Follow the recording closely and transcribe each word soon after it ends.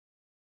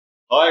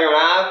هاي يا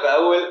جماعة في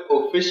أول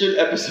official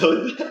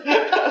episode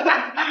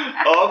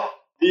of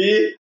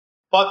the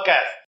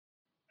podcast.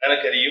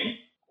 أنا كريم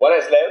وأنا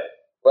إسلام،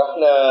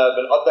 وإحنا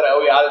بنقدر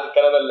قوي قعدة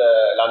الكنبة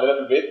اللي عندنا في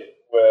البيت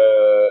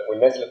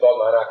والناس اللي بتقعد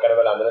معانا على الكنبة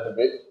اللي عندنا في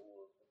البيت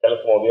ونتكلم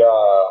في مواضيع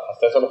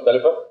حساسة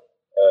مختلفة.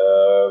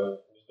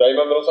 مش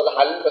دايما بنوصل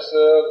لحل، بس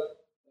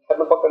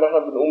نحب نفكر إن إحنا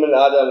بنقوم من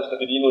القعدة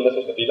مستفيدين والناس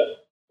مستفيدة،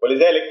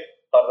 ولذلك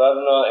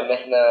قررنا إن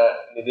إحنا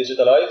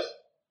نديجيتالايز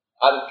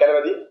قعدة الكنبة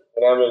دي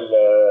ونعمل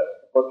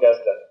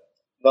البودكاست ده.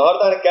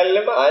 النهارده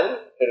هنتكلم عن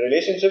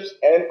relationships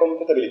and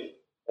compatibility،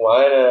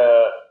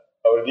 ومعانا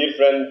our dear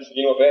friend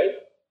Sherin Wafaai.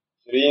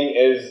 Sherin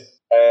is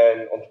an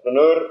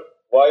entrepreneur,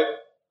 wife,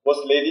 boss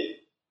lady.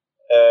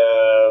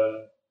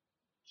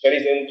 Sherin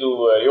is into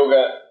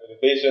yoga,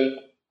 meditation,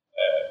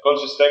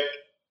 conscious tech.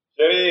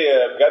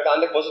 Sherin بجد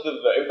عندك positive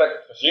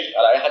impact فشيخ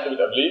على اي حد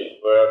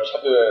بتقابليه، ومفيش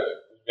حد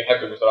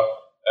بيحبك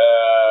بصراحه.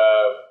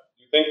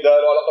 you think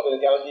ده له علاقه بان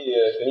انت عملتي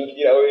سنين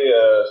كتير قوي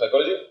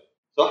psychology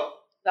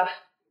صح؟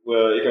 صح.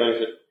 وايه كمان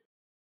كده؟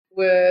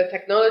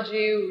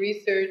 وتكنولوجي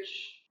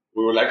وريسيرش.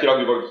 ولعبتي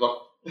رجبي برضه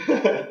صح؟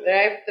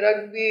 لعبت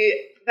رجبي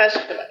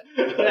فشخ بقى.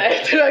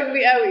 لعبت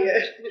رجبي قوي.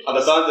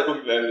 حدثها انت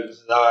كنت بتعمل. This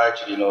is how I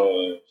actually know.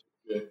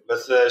 But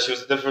she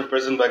was a different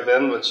person back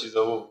then, but she's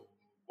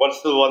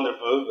still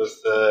wonderful. But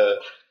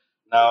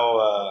now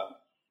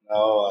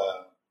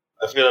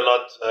I feel a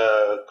lot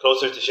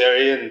closer to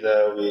Sherry, and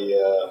we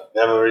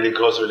have a really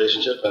close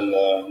relationship, and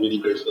really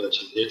grateful that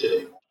she's here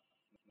today.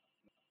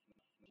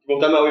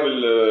 مهتمة قوي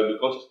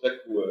بالكونشس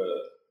تك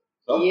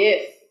صح؟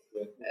 Yes.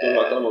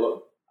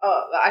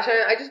 عشان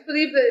I just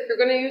believe that if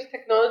you're going to use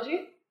technology,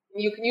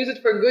 you can use it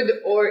for good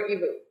or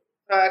evil.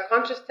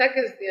 Conscious tech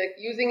is like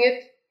using it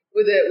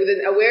with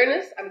an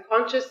awareness. I'm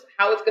conscious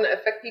how it's going to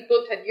affect people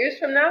 10 years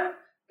from now,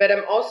 but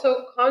I'm also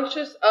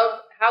conscious of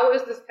how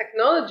is this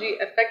technology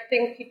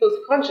affecting people's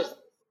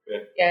consciousness.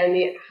 Okay. And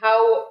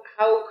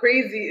how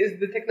crazy is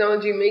the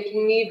technology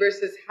making me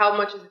versus how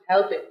much is it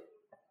helping?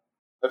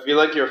 I feel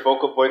like your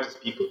focal point is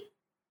people.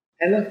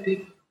 I love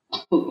people.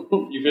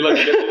 You feel like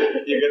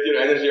you get your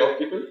energy off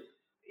people?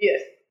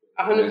 Yes,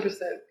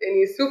 100%. And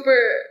he's super,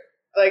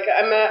 like,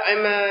 I'm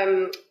a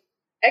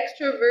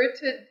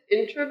extroverted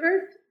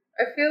introvert,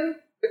 I feel,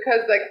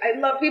 because, like, I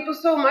love people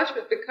so much,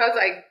 but because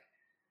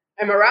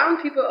I'm around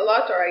people a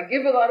lot, or I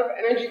give a lot of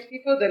energy to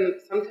people, then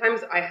sometimes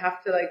I have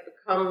to, like,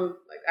 become,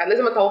 like,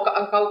 لازم أتوقع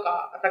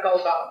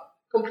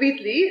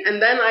completely, and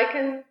then I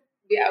can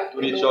be out. To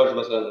recharge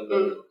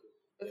مثلا.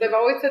 But I've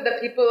always said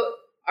that people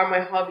are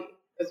my hobby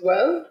as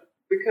well,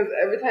 because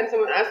every time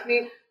someone asks me,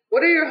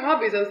 what are your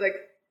hobbies? I was like,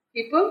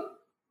 people.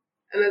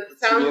 And it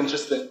sounds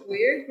interesting.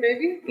 Weird,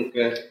 maybe.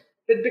 Okay.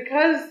 But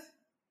because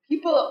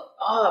people,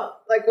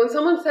 like when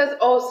someone says,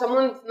 oh,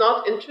 someone's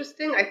not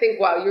interesting, I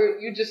think, wow,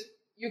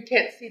 you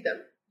can't see them.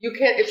 You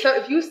can't,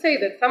 if you say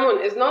that someone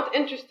is not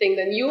interesting,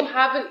 then you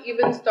haven't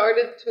even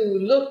started to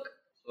look.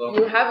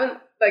 You haven't,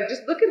 like,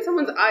 just look in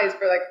someone's eyes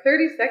for like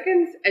 30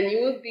 seconds and you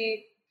will be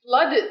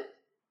flooded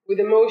with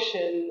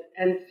emotion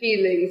and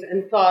feelings and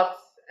thoughts,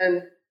 and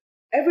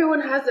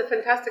everyone has a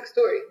fantastic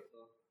story.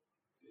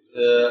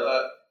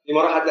 في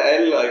مرة حد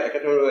قال I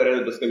can't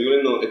remember بس كان بيقول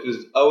إنه it is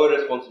our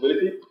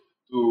responsibility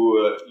to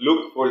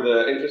look for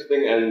the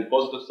interesting and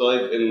positive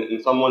side in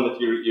someone that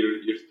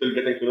you're still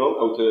getting to know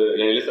أو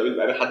يعني لسه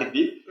بقابل حد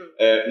جديد.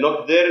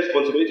 Not their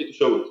responsibility to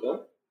show it.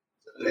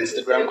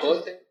 Instagram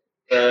quote.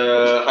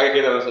 حاجة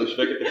كده مثلا مش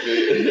فاكر.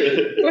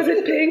 Was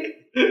it pink?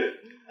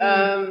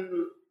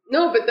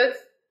 No, but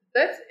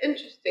that's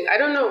interesting. I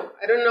don't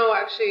know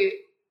actually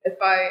if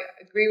I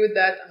agree with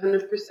that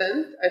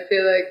 100%. I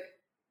feel like.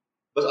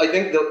 But I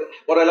think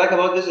what I like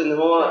about this إن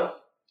هو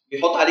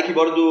بيحط عليكي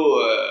برضو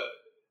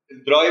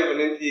الدرايف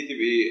إن أنت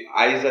تبقي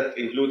عايزة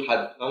include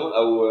حد فاهمة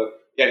أو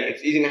يعني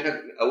it's easy إن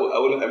إحنا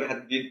أول ما تقابلي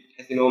حد جديد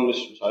تحسي إن هو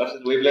مش على نفس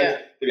الويف لينث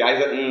تبقي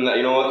عايزة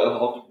you know what أنا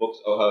هحط في بوكس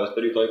أو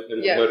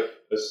stereotype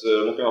بس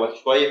ممكن عملت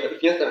شوية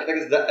في ناس محتاجة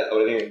الزقة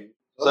الأولانية.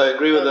 So I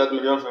agree with that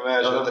مليون في المية.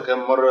 عشان أنت كم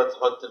مرة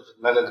تحط في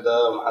دماغك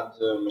ده حد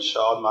مش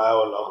هقعد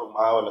معاه ولا أخرج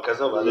معاه ولا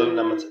كذا، وبعدين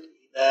لما تسأل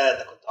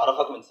ده كنت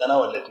أعرفك من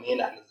سنة ولا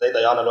 2، إحنا إزاي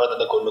ضيعنا الوقت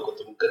ده كله؟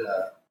 كنت ممكن.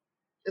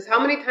 Just how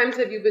many times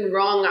have you been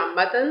wrong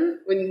عامة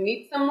when you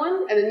meet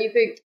someone and then you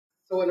think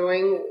so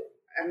annoying,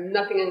 I have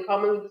nothing in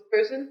common with this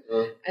person,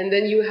 and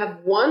then you have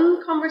one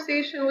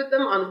conversation with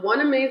them on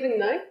one amazing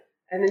night,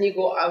 and then you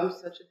go, I'm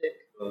such a dick.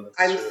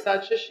 I'm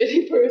such a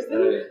shitty person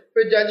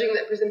for judging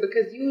that person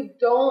because you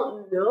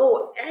don't know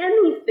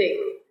anything.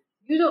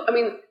 You don't. I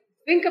mean,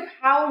 think of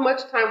how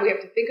much time we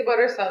have to think about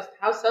ourselves,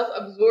 how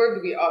self-absorbed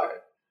we are,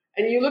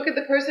 and you look at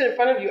the person in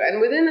front of you, and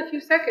within a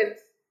few seconds,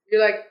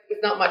 you're like,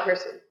 it's not my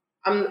person.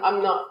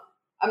 I'm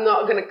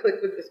not gonna click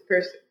with this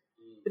person.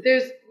 But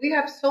we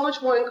have so much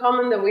more in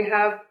common than we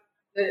have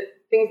the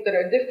things that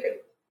are different.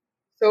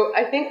 So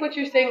I think what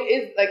you're saying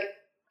is like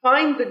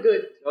find the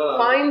good,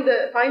 find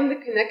the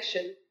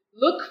connection,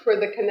 look for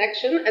the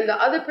connection, and the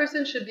other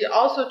person should be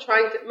also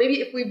trying to. Maybe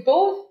if we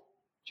both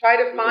try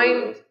to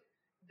find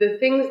the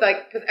things like,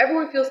 because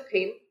everyone feels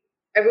pain,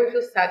 everyone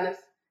feels sadness,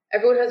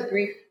 everyone has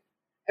grief,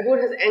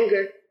 everyone has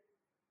anger.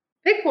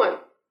 Pick one.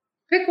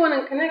 pick one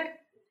and connect.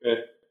 Okay.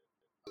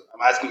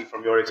 I'm asking you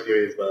from your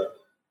experience, but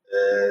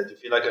do you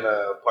feel like in a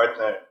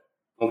partner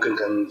ممكن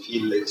can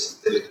feel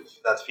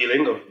that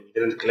feeling of we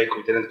didn't click,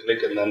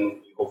 and then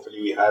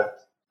hopefully we had,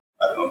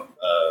 I don't know,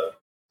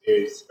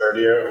 experience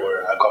earlier or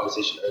a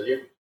conversation earlier?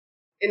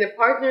 In a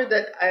partner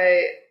that I,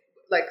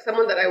 like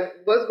someone that I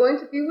was going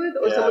to be with,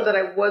 or someone that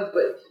I was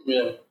with?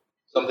 Yeah.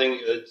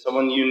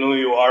 Someone you knew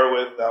you are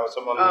with now,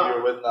 someone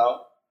you're with now?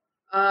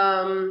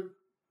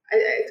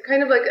 It's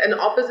kind of like an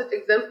opposite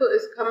example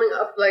is coming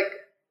up. Like,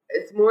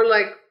 it's more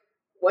like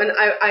when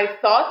I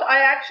thought I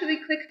actually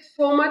clicked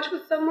so much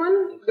with someone,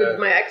 with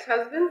my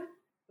ex-husband.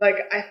 Like,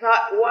 I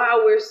thought,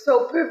 wow, we're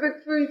so perfect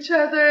for each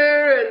other,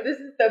 and this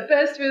is the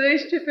best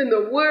relationship in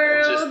the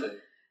world.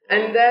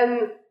 And then,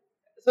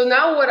 so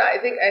now what I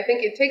think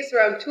it takes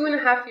around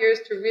 2.5 years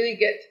to really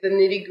get to the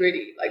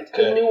nitty-gritty, like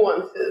to the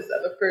nuances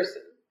of a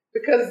person.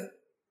 Because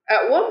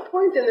at one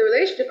point in the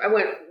relationship, I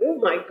went, oh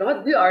my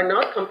God, we are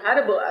not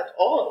compatible at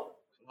all.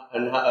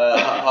 And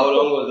how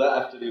long was that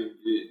after you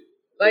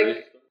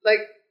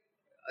like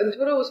in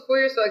total it was 4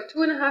 years, so like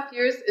 2.5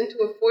 years into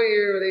a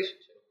 4-year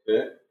relationship.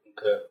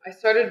 Okay. I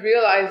started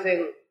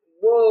realizing,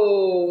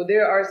 whoa,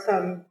 there are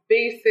some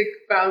basic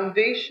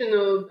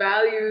foundational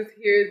values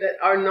here that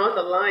are not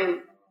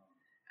aligned.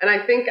 And I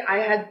think I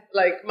had,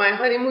 like, my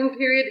honeymoon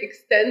period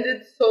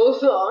extended so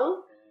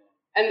long,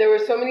 and there were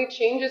so many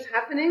changes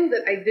happening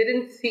that I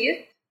didn't see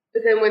it.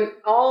 But then when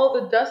all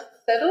the dust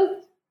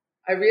settled,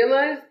 I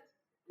realized,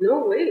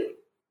 no way.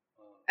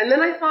 And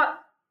then I thought,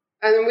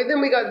 and then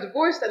we got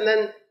divorced, and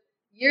then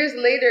years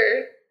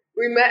later,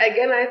 we met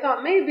again. I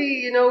thought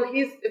maybe,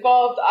 he's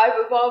evolved, I've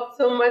evolved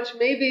so much,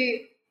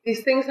 maybe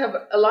these things have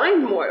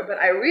aligned more. But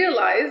I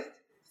realized,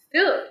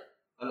 still,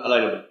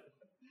 unalignable.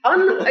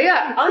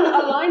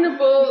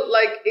 Unalignable,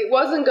 like it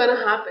wasn't going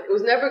to happen. It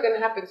was never going to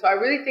happen. So I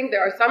really think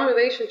there are some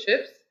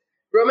relationships,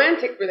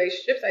 romantic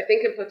relationships, I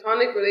think in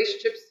platonic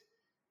relationships,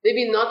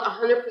 maybe not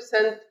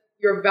 100%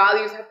 your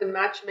values have to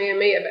match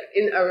May, but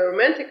in a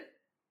romantic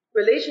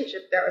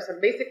relationship, there are some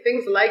basic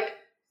things like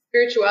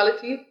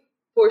spirituality,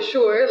 for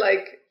sure.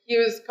 Like, he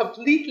was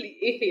completely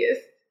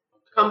atheist,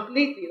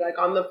 completely, like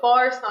on the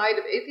far side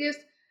of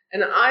atheist.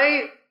 And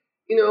I,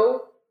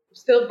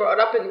 still brought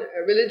up in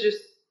a religious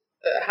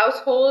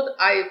household.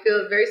 I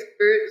feel very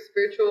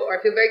spiritual, or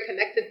I feel very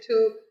connected to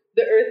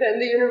the earth and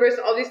the universe,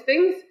 all these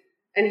things.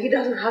 And he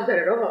doesn't have that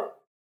at all.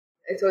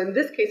 And so in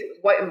this case, it was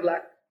white and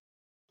black.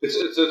 It's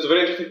a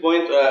very interesting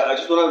point. I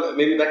just want to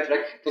maybe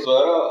backtrack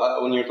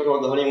when you're talking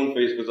about the honeymoon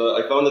phase, because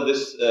I found that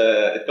this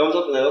it comes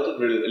up in a lot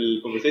of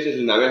الconversations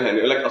اللي بنعملها. يعني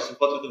يقول لك اصل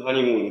فتره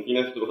الهانيمون في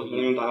ناس بتبقى فتره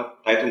الهانيمون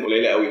بتاعتهم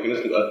قليله قوي، في ناس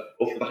بتبقى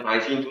اوف احنا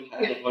عايشين طول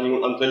حياتنا في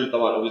الهانيمون until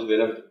طبعا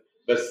obviously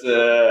بس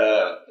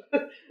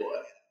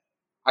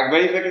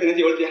عجباني فكره ان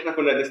انت قلتي احنا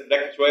كنا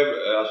ديستراكت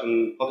شويه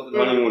عشان فتره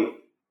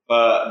الهانيمون،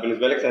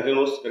 فبالنسبه لك 2.5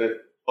 سنين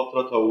كانت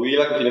فتره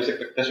طويله كنت نفسك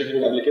تكتشفي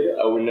من قبل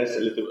كده، او الناس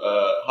اللي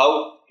تبقى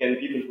how can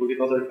people في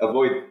وجهه نظرك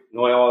avoid ان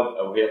هو يقعد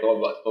او هي تقعد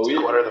وقت طويل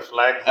what are the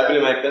flags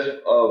قبل ما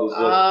يكتشف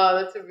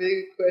بالظبط. That's a really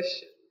good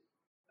question.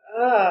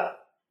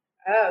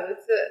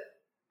 That's it.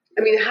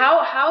 I mean,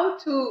 how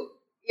to?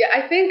 Yeah,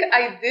 I think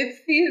I did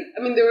see. I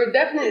mean, there were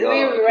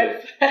definitely red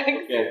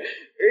flags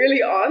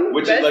early on.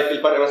 Which is like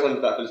الفرق مثلا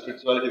بتاع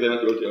spirituality زي ما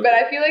انت قلتي. But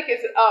I feel like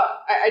it's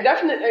I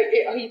definitely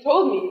he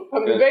told me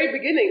from the very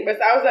beginning,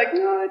 but I was like,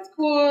 no, it's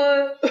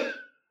cool.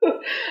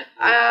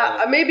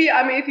 Maybe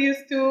I'm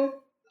atheist too,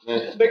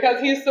 because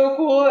he's so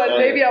cool, and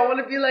maybe I want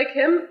to be like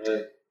him.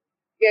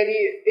 Yeah,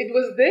 it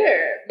was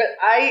there, but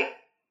I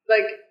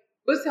like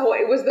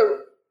it was the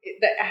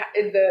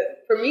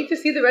for me to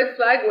see the red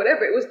flag,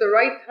 whatever, it was the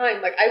right time.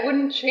 Like, I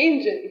wouldn't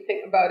change anything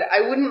about it.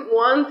 I wouldn't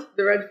want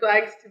the red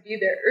flags to be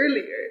there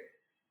earlier.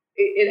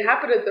 It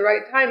happened at the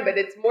right time, but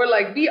it's more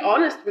like, be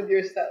honest with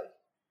yourself.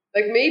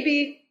 Like, maybe,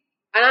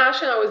 and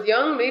I was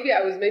young,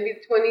 I was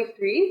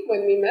 23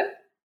 when we met.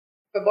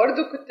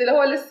 فبرضه كنت اللي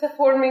هو لسه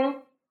forming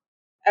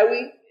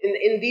قوي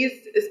in these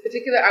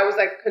particular. I was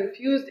like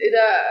confused. ايه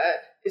ده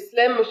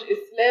اسلام مش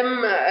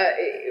اسلام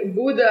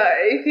بوذا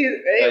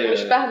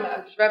مش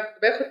فاهمه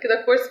باخد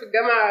كده كورس في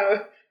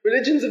الجامعه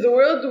religions of the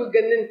world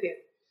واتجننت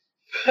يعني.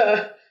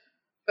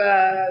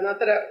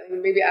 نطرق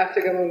maybe after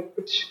جامعه ما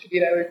كنتش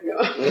كبيره قوي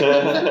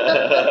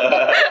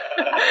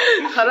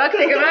خرجت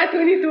يا جماعه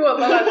 22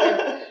 والله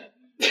العظيم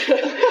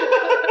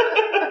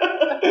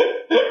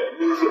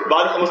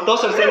بعد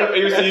 15 سنه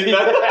في UC.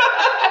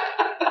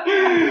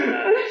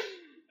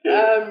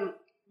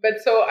 But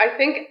so I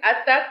think at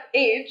that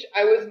age,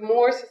 I was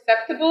more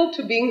susceptible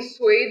to being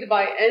swayed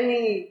by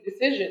any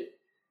decision.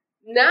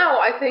 Now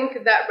I think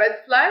that red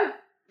flag,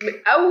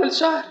 أول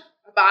شهر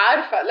أبقى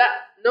عارفة لا,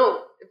 no.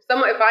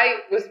 If I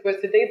was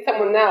to date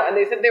someone now and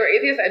they said they were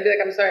atheist, I'd be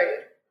like, I'm sorry,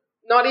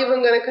 not even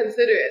going to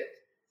consider it.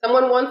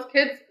 Someone wants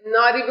kids,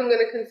 not even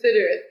going to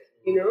consider it.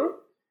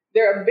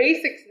 There are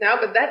basics now,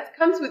 but that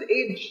comes with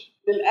age.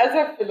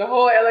 للأسف اللي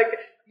هو like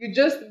you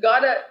just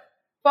gotta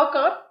fuck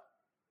up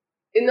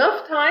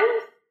enough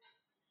times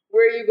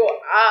where you go,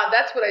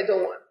 that's what I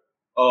don't want.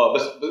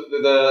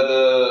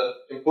 the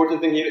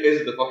important thing here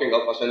is the fucking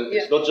up عشان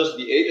it's not just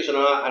the age عشان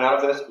انا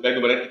عارف ناس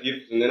بيلاقوا بنات كتير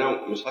في سننا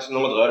ومش حاسس ان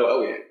هم اتغيروا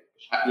قوي يعني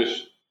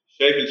مش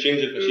شايف التشينج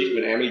الفشيخ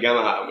من ايام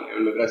الجامعه او من ايام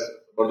المدرسه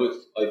برضه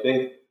I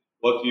think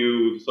what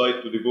you decide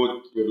to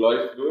devote your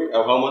life doing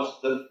or how much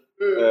self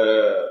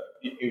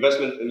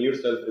investment in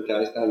yourself انت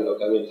عايز تعمل او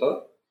تعمل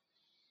صح؟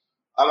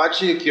 I'm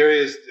actually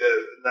curious,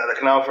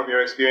 like now from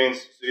your experience,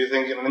 do you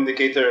think an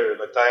indicator,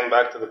 like tying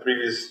back to the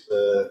previous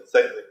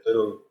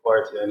little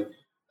part,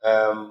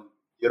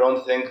 you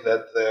don't think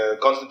that the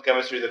constant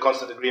chemistry, the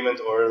constant agreement,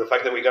 or the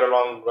fact that we get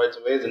along right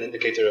away is an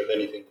indicator of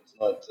anything? It's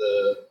not.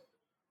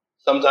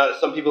 Sometimes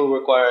some people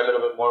require a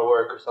little bit more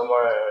work or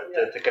somewhere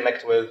to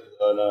connect with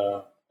in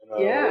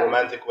a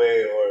romantic way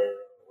or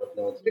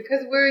whatnot.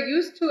 Because we're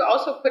used to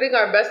also putting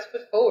our best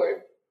foot forward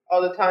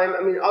all the time.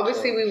 I mean,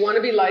 obviously we want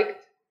to be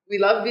liked. We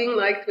love being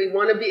liked. We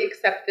want to be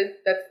accepted.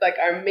 That's like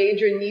our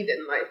major need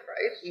in life,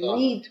 right? We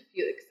need to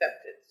feel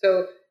accepted. So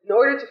in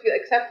order to feel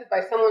accepted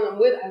by someone I'm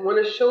with, I want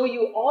to show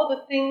you all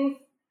the things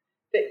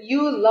that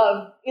you love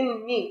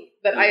in me,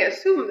 that I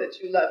assume that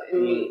you love in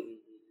me.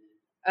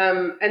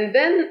 And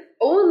then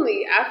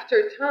only after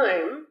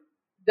time,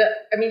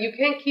 you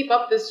can't keep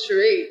up this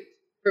charade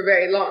for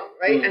very long,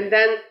 right? And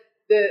then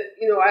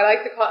I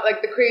like to call it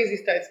like the crazy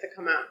starts to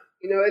come out.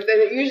 And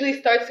it usually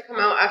starts to come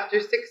out after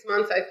 6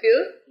 months, I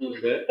feel.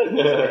 Okay.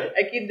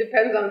 Like it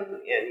depends on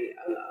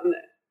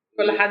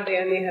كل حد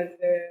has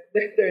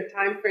their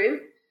time frame.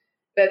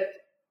 But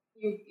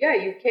you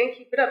can't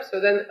keep it up. So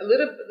then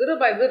little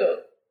by little,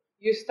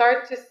 you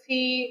start to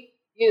see,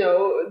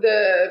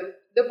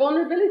 the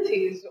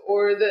vulnerabilities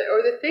or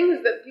the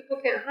things that people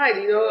can't hide,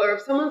 or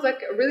if someone's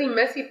like a really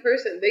messy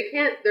person,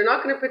 they're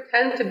not going to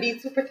pretend to be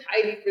super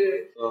tidy for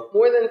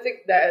more than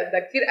 6 that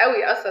كتير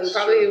قوي أصلا.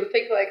 Probably it would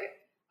take like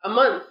a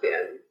month,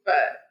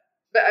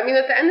 but I mean,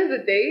 at the end of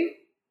the day,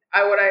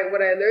 what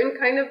I learned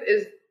kind of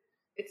is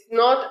it's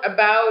not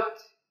about.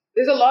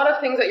 There's a lot of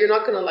things that you're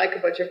not going to like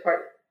about your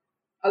partner,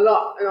 a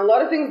lot, and a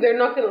lot of things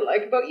they're not going to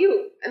like about you,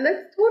 and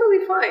that's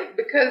totally fine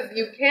because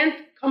you can't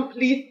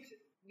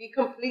be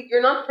complete.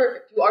 You're not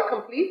perfect. You are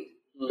complete,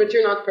 but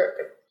you're not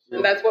perfect,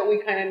 and that's what we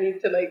kind of need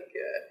to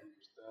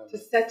to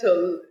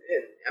settle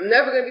in. I'm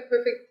never going to be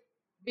perfect.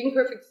 Being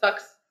perfect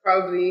sucks,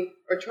 probably,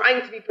 or trying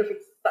to be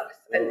perfect sucks,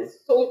 and it's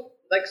so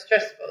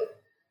stressful.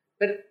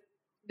 But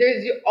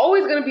there's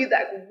always going to be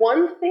that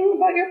one thing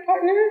about your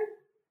partner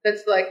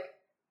that's like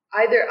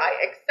either I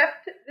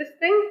accept this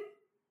thing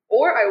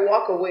or I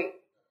walk away.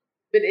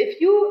 But if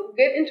you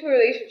get into a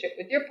relationship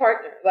with your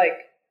partner,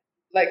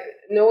 like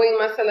knowing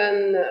masalan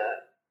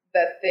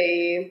that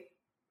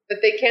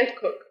they can't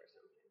cook or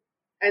something,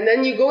 and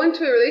then you go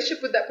into a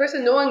relationship with that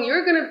person knowing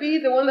you're going to be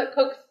the one that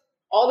cooks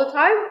all the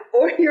time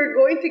or you're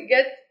going to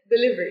get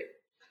delivery.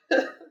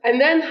 And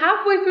then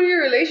halfway through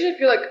your relationship,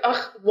 you're like,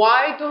 ugh,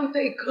 why don't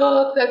they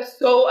cook? That's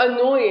so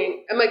annoying.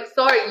 I'm like,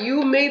 sorry,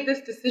 you made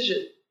this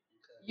decision.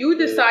 You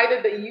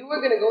decided that you were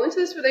going to go into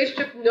this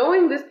relationship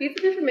knowing this piece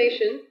of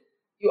information.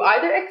 You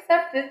either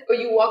accept it or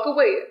you walk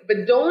away.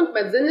 But don't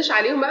ما تزنش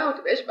عليهم بقى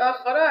وتبقاش بقى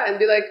خرا and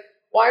be like,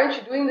 why aren't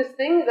you doing this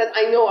thing that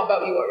I know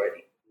about you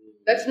already?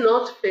 That's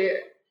not fair.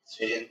 It's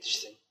really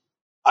interesting.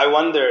 I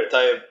wonder,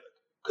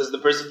 because the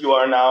person you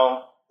are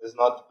now is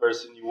not the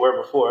person you were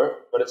before,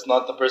 but it's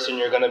not the person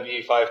you're going to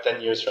be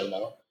 5-10 years from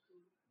now.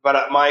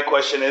 But my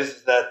question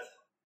is that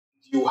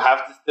you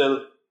have to still,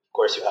 of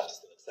course you have to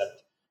still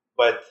accept,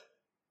 but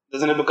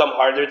doesn't it become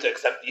harder to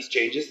accept these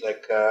changes?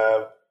 Like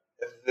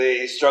if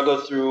they struggle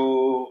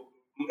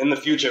in the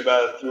future,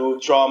 but through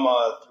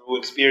trauma, through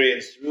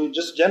experience, through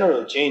just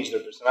general change,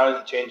 their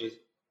personality changes,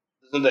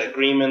 doesn't the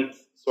agreement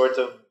sort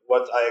of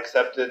what I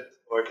accepted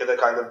or could I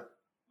kind of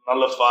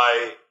nullify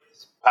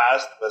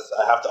past, but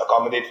I have to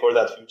accommodate for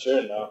that future.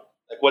 And now,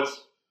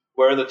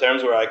 where are the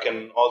terms where I can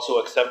also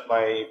accept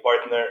my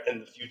partner in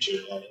the future,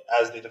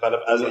 as they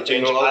develop, as they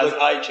change, as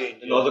I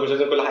change. قصدك مش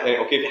لازم كل حاجه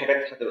اوكي في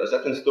حاجات هتبقى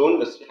set in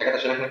stone بس في حاجات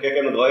عشان احنا كده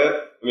كده بنتغير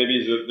maybe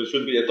there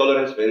should be a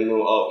tolerance في انه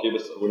اوكي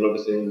بس we're not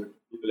the same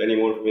people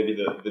anymore maybe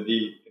the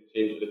deal can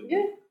change a little bit.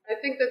 Yeah, I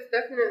think that's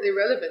definitely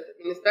relevant. I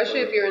mean,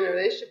 especially if you're in a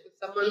relationship with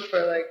someone for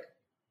like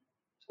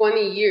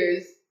 20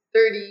 years,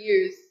 30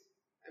 years.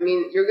 I mean,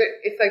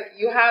 it's like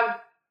you have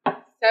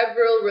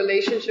several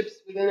relationships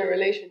within a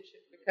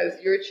relationship because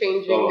you're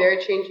changing, they're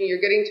changing,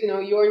 you're getting to know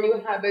your new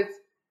habits.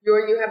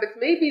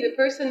 Maybe the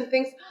person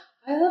thinks,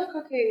 I love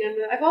cooking and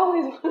I've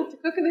always wanted to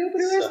cook and they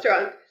open a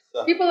restaurant.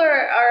 People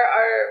are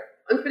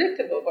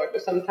unpredictable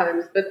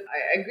sometimes, but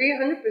I agree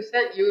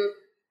 100%. You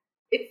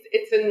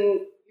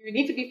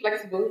need to be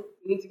flexible,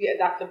 you need to be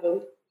adaptable.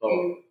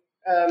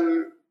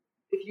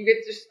 If you get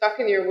just stuck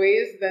in your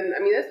ways, then I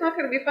mean that's not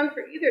going to be fun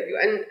for either of you.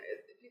 And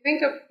if you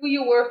think of who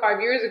you were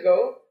 5 years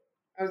ago,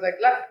 I was like,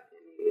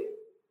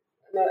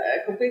 I'm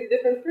a completely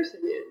different person.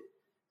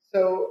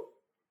 So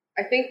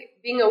I think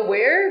being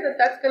aware that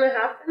that's going to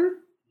happen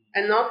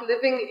and not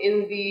living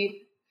in the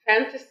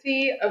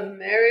fantasy of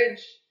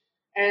marriage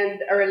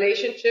and a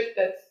relationship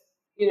that's,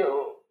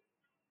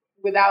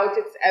 without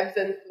its ebbs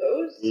and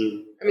flows.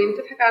 I mean,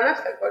 تضحك على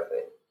نفسك برضه.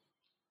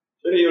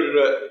 You're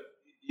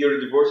you're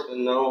divorced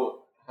and now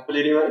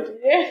happily remarried?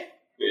 Yes.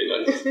 Very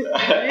nice.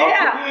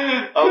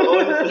 Yeah.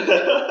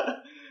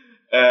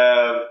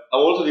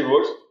 I'm also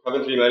divorced,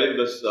 haven't remarried,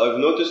 but I've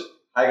noticed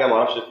حاجة ما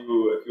أعرفش if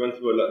you went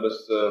through ولا لأ،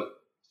 بس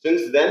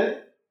since then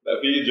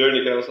بقى في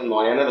journey كده مثلا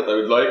معينة that I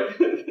would like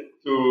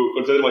to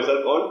consider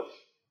myself on.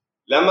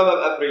 لما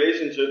ببقى في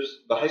relationships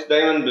بحس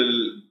دايما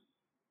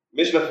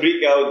مش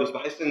بفريك اوت، بس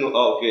بحس انه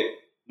اوكي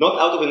not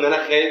out of ان انا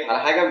خايف على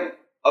حاجة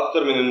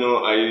أكتر من إنه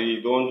I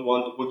don't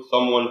want to put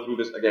someone through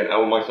this again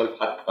أو myself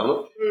حتى،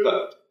 فاهمة؟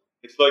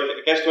 it's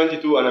like catch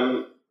 22.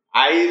 أنا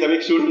عايز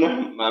make sure إن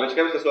أنا ما أعملش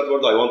كده، بس نفس الوقت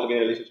برضه I want to be in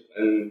a relationship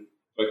and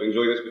try to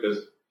enjoy this because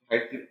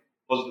حاجات كتير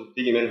positive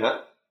بتيجي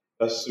منها،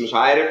 بس مش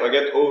عارف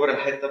get over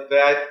الحتة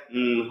بتاعت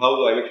how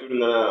do I make sure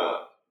إن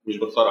أنا مش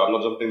بتصارع I'm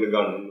not jumping the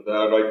gun إن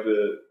ده right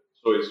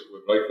choice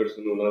with right person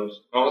وإن أنا مش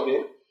فاهم قصدي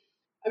إيه؟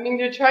 I mean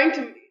you're trying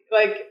to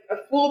like a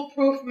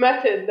foolproof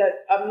method that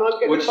I'm not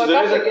going to fuck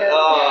up again.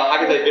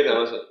 حاجة زي كده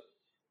مثلا.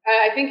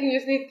 I think you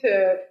just need to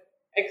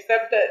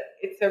accept that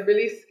it's a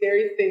really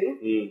scary thing.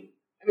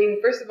 I mean,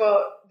 first of all,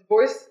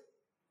 divorce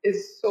is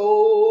so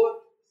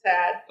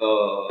sad.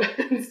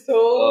 So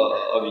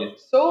ugly.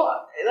 So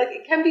like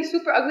it can be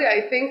super ugly.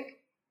 I think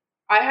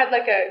I had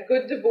like a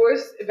good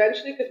divorce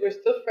eventually because we're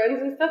still friends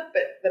and stuff,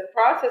 but the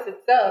process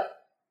itself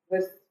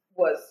was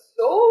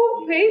so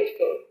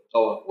painful.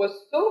 Was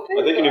so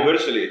painful. I think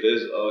universally it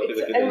is.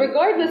 And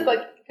regardless,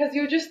 like because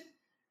you're just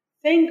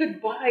saying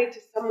goodbye to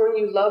someone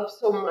you love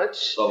so much.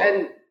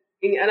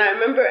 And I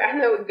remember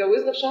احنا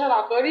اتجوزنا في شهر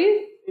العقاري،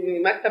 يعني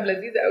مكتب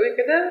لذيذ قوي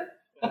كده.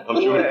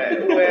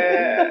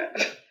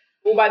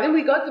 وبعدين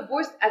we got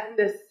divorced at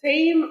the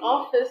same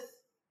office.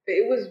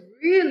 It was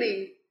really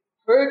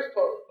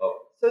hurtful.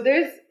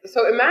 So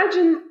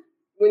imagine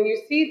when you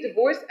see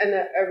divorce and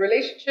a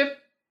relationship,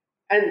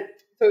 and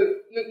so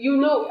you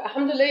know,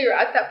 alhamdulillah, you're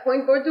at that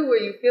point, Gordo,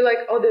 where you feel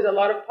like, oh, there's a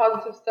lot of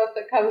positive stuff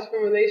that comes from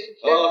relationship.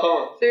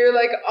 So you're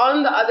like on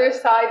the other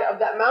side of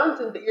that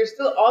mountain, but you're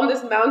still on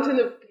this mountain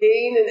of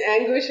pain and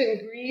anguish and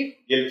grief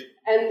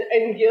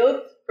and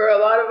guilt for a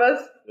lot of us.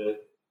 Yeah.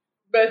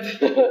 But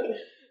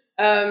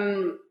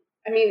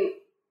I mean,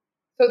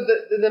 so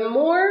the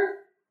more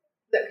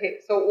okay,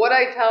 so what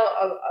I tell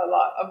a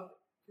lot of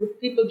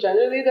people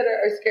generally that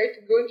are scared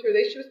to go into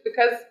relationships,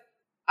 because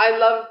I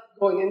love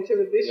going into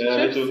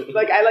relationships. Yeah,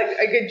 like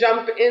I could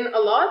jump in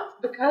a lot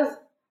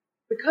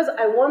because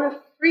I want to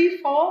free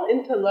fall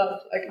into love.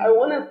 Like I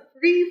want to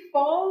free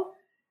fall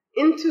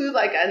into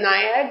like a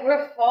Niagara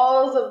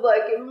Falls of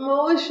like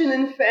emotion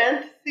and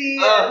fantasy.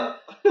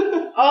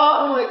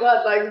 Oh my god,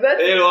 like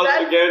that's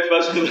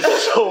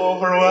so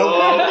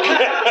overwhelming.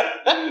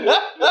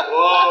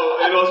 Wow,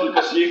 it was with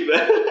the sheik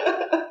there.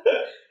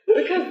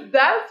 Because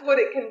that's what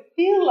it can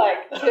feel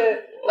like to,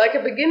 like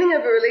a beginning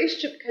of a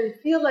relationship can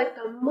feel like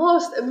the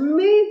most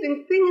amazing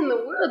thing in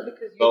the world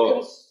because you're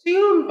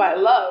consumed by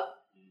love,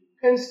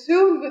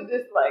 consumed with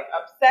this like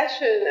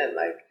obsession and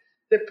like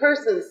the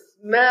person's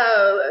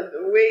smell and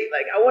the way,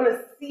 like I want to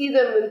see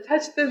them and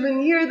touch them and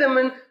hear them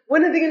and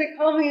when are they going to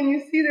call me and you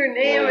see their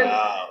name and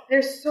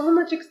there's so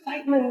much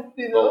excitement,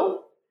 you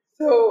know?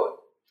 So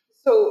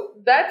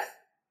that's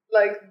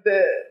like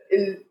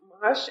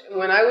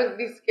when I would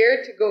be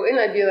scared to go in,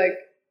 I'd be like,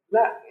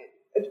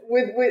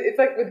 with it's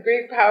like with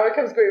great power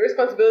comes great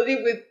responsibility.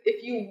 With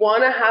if you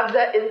want to have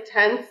that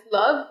intense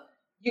love,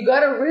 you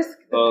gotta risk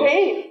the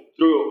pain.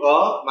 True.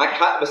 معاك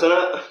حق بس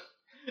أنا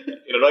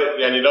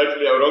يعني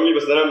rightly أو wrongly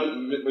بس أنا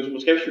مش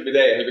مشكلة في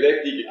البداية، البداية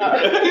بتيجي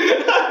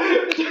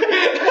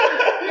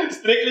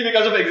strictly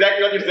because of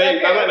exactly what you're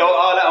saying. فاهمة؟ لو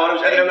لا أنا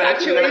مش قادر إن أنا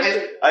أحس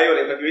أيوة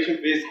الانفatuation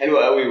phase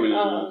حلوة قوي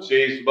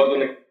والchase برضه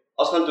إنك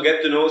أصلا to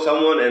get to know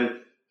someone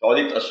and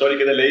تقعدي تقشري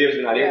كده layers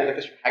من عليهم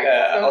وتكتشفي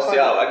حاجة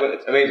أصيلة أو أجمل.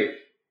 It's amazing.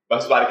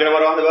 بس بعد كده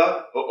مرة واحدة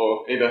بقى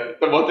إيه ده؟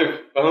 طب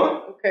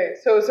فاهمة؟ Okay,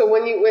 so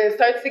when it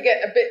starts to get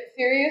a bit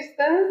serious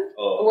then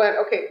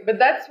but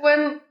that's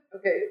when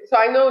so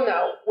I know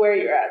now where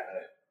you're at.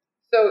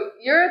 So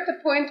you're at the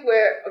point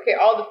where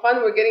all the fun,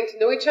 we're getting to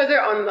know each other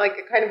on like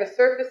a kind of a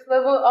surface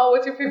level. Oh,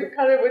 what's your favorite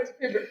color? What's your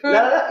favorite food?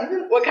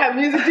 What kind of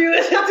music do you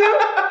listen to?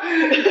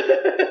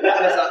 لا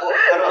بس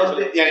أنا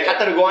قصدي يعني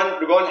حتى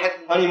رجوعا لحتة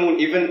honeymoon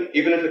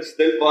even if it's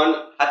still fun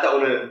حتى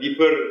on a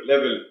deeper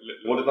level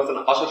لمدة مثلا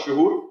 10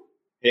 شهور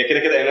هي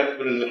كده enough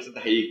for إن الإحساس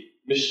ده هيجي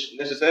مش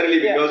necessarily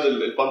because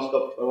the fun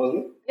stuff.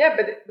 Yeah,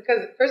 but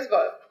because first of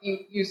all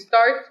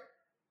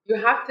you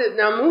have to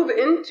now move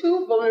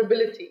into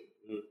vulnerability.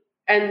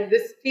 And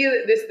this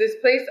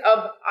place of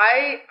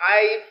I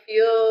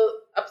feel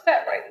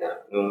upset right now,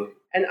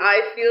 and I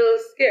feel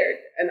scared,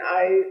 and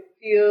I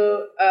feel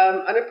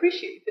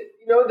unappreciated.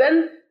 You know,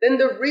 then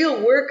the real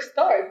work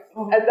starts,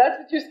 and that's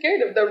what you're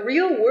scared of. The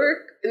real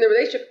work in the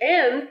relationship,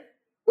 and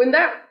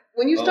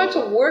when you start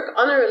to work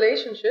on a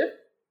relationship,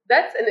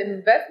 that's an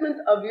investment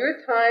of your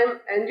time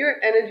and your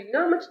energy. You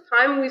know how much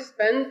time we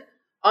spend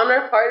on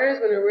our partners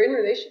when we're in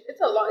a relationship?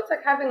 It's a lot. It's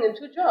like having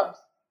 2 jobs.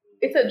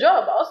 It's a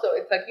job also.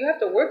 It's like you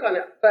have to work on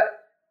it. But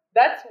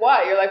that's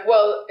why you're like,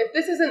 well, if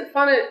this isn't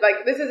fun, like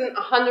this isn't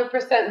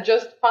 100%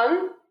 just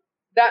fun,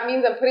 that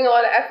means I'm putting a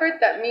lot of effort.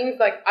 That means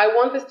like I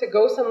want this to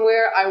go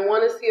somewhere. I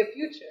want to see a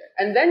future.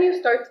 And then you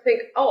start to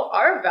think, oh,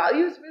 are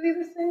values really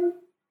the same?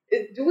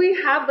 Do we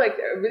have like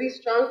a really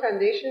strong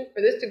foundation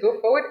for this to go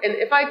forward? And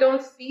if I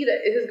don't see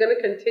that it is going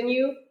to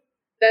continue,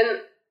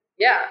 then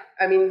yeah,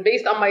 I mean,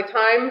 based on my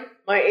time,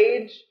 my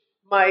age,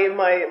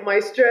 my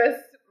stress,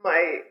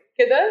 my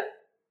kida,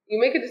 you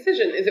make a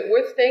decision. Is it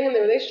worth staying in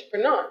the relationship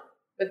or not?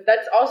 But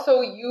that's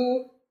also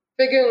you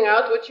figuring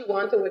out what you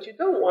want and what you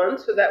don't want,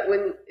 so that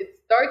when it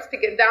starts to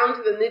get down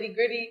to the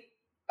nitty-gritty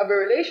of a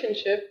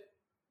relationship,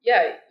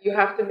 yeah, you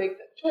have to make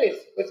that choice.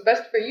 What's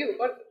best for you?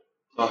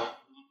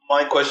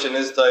 My question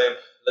is, type,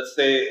 let's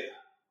say,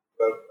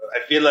 I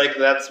feel like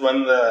that's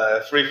when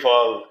the free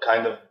fall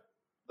kind of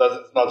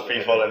it's not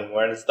free fall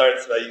anymore, and it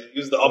starts, I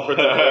use the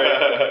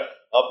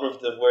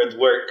operative word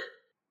work.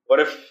 What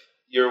if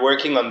you're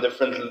working on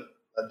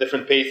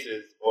different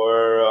paces,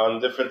 or on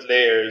different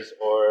layers,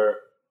 or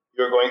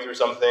you're going through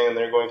something and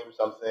they're going through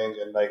something,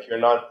 and like you're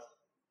not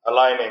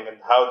aligning? And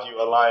how do you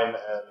align?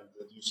 And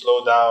do you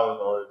slow down,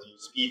 or do you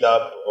speed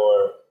up,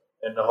 or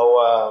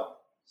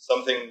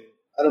something?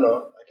 I don't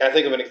know. I can't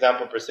think of an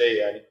example per se,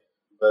 yani.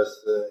 But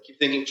I keep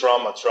thinking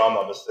trauma,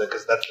 because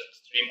that's the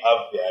extreme of,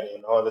 yani,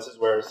 you know. This is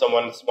where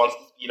someone wants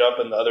to speed up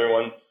and the other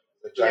one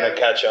is trying to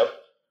catch up.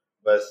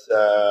 But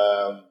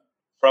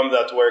from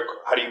that work,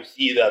 how do you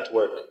see that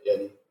work?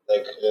 Yani?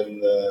 Like in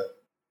the...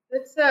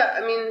 It's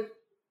a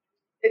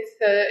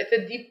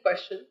deep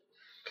question.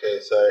 Okay,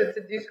 sorry. It's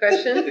a deep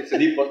question. It's a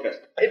deep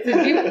podcast. It's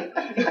a deep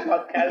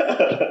podcast.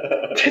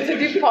 It's a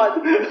deep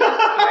pod.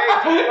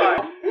 Very deep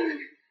pod.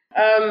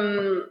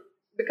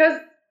 Because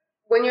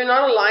when you're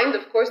not aligned,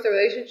 of course, the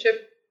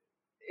relationship,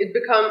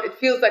 it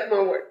feels like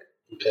more work.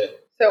 Okay.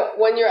 So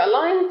when you're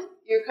aligned,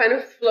 you're kind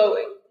of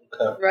flowing,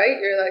 okay. Right?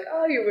 You're like,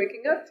 oh, you're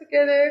waking up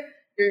together.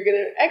 You're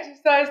going to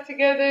exercise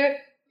together.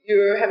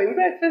 You're having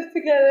breakfast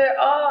together.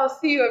 Oh, I'll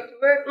see you after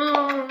work.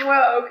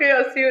 Well, okay,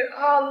 I'll see you.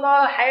 Oh,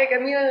 Allah, حاجة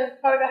جميلة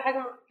نتفرج على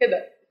حاجة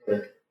كده.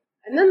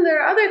 And then there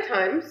are other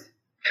times,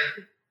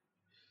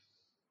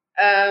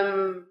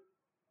 and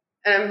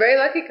I'm very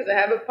lucky because I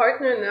have a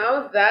partner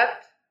now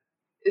that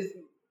is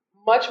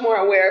much more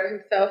aware of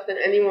himself than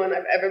anyone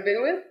I've ever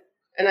been with.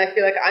 And I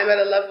feel like I'm at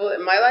a level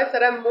in my life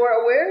that I'm more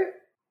aware,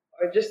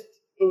 or just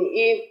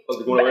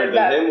more aware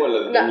than him, or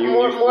than you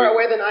more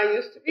aware than I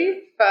used to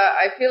be.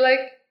 I feel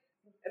like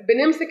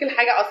بنمسك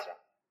الحاجة أسرع.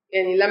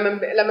 يعني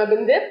لما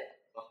بندب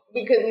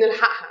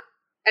بنلحقها.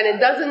 And it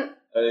doesn't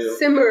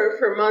simmer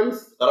for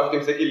months. تعرف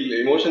تمسكي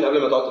الايموشن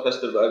قبل ما تقعد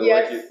تفشل بقى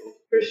جواكي. Yes,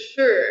 for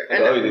sure.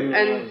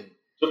 And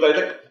شوف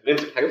قالتك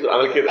نمسك حاجة بسرعة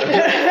عمل كده.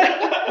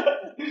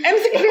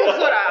 امسك فيها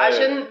بسرعة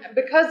عشان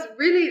because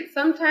really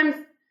sometimes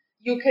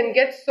you can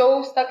get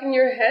so stuck in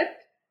your head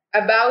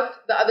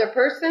about the other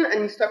person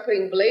and you start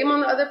putting blame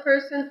on the other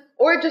person,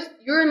 or just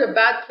you're in a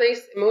bad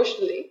place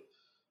emotionally.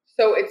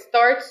 So it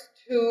starts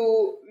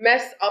to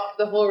mess up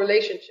the whole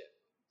relationship.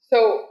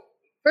 So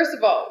first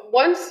of all,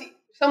 once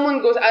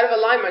someone goes out of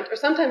alignment, or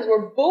sometimes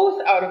we're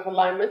both out of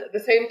alignment at the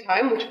same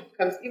time, which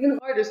becomes even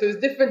harder. So there's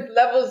different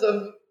levels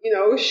of,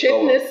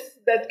 shitness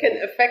that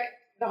can affect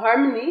the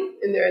harmony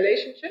in the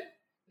relationship.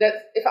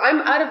 That if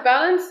I'm out of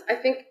balance, I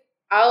think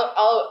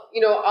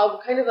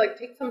I'll kind of like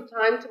take some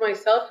time to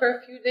myself for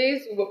a few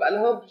days.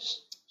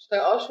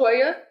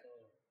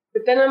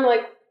 But then I'm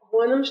like,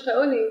 هو أنا مش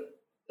طايقني.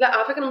 لا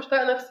على فكرة أنا مش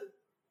طايقة نفسي.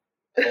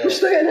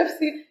 مش طايقة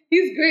نفسي.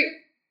 He's great.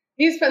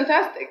 He's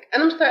fantastic.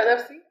 أنا مش طايقة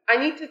نفسي. I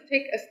need to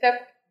take a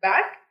step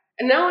back,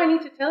 and now I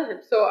need to tell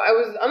him. So I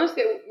was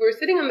honestly, we were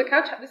sitting on the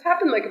couch. This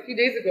happened like a few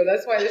days ago.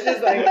 That's why this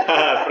is like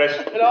fresh.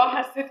 لو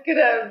حسيت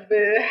كده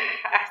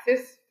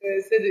بإحساس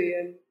في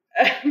صدري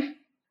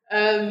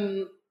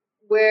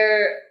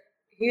where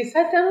he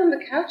sat down on the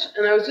couch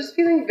and I was just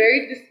feeling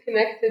very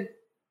disconnected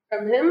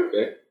from him.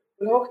 Okay.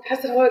 وهو كنت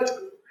حاسة هو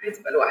عايز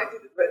أبقى لوحدي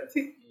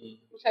دلوقتي.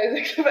 مش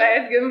عايزك تبقى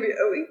قاعد جنبي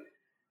قوي.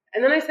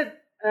 And then I said,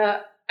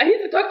 I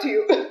need to talk to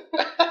you.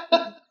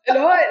 اللي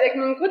هو like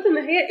من كتر إن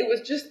هي it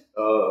was just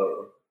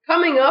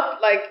coming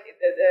up like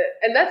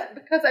and that's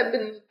because I've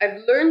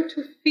learned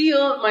to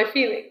feel my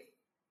feelings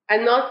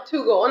and not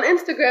to go on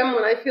Instagram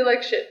when I feel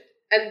like shit.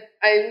 And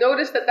I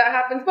noticed that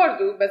happens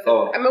برضو, but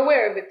I'm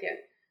aware of it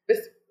يعني. But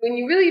when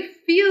you really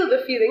feel the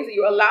feelings,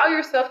 you allow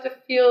yourself to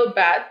feel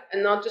bad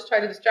and not just try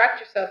to distract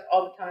yourself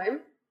all the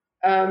time.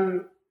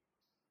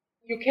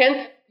 You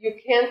can't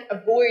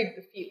avoid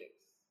the feelings.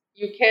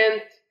 You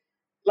can't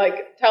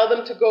like tell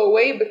them to go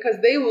away because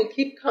they will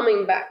keep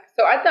coming back.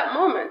 So at that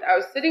moment, I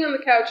was sitting on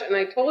the couch and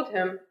I told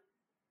him,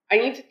 I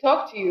need to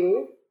talk to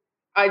you.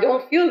 I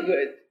don't feel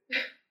good.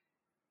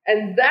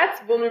 And that's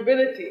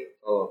vulnerability.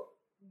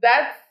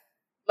 That's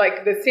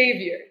like the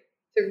savior,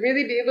 to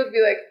really be able to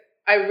be like,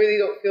 I really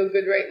don't feel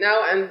good right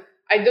now. And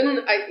I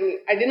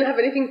didn't have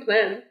anything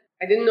planned.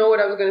 I didn't know what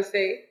I was going to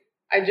say.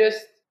 I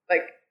just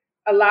like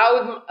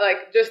allowed,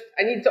 like just,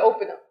 I need to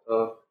open up.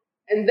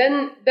 And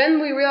then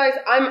we realized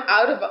I'm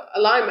out of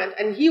alignment,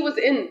 and he was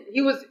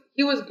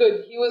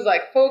good. He was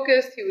like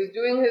focused. He was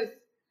doing his,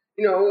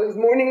 his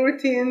morning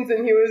routines,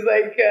 and he was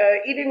like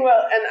eating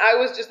well. And I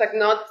was just like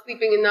not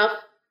sleeping enough.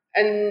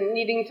 and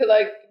needing to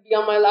like be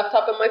on my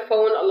laptop and my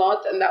phone a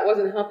lot, and that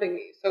wasn't helping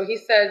me. So he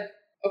said,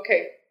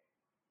 okay,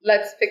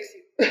 let's fix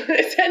you,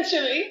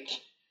 essentially.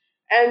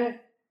 And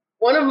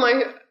one of my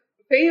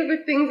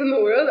favorite things in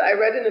the world I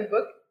read in a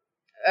book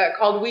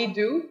called We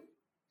Do,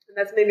 and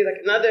that's maybe like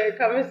another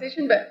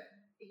conversation, but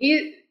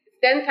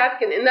Stan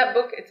Tatkin, in that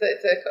book, it's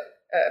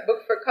a book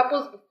for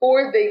couples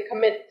before they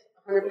commit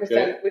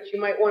 100%, which you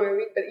might want to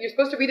read, but you're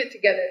supposed to read it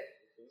together.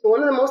 So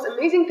one of the most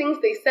amazing things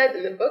they said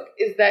in the book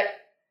is that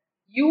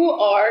you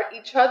are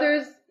each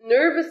other's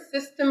nervous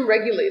system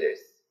regulators.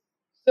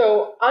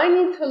 So I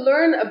need to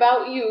learn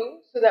about you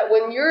so that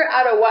when you're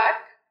out of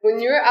whack, when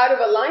you're out of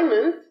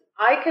alignment,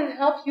 I can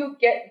help you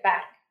get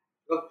back,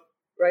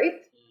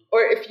 right?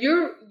 Or if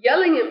you're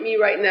yelling at me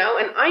right now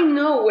and I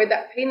know where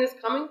that pain is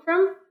coming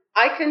from,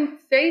 I can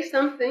say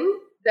something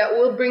that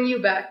will bring you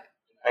back.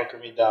 Anchor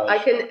me down. I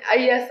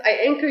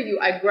anchor you,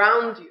 I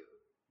ground you,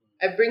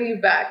 I bring you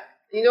back.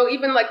 You know,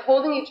 even like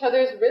holding each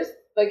other's wrist,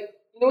 like,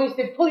 you know, when you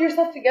say pull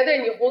yourself together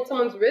and you hold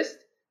someone's wrist,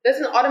 that's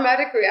an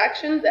automatic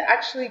reaction that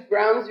actually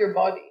grounds your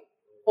body,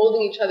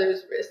 holding each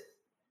other's wrists.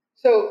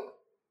 So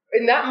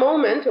in that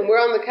moment, when we're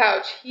on the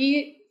couch,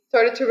 he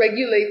started to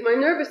regulate my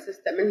nervous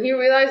system, and he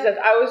realized that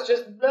I was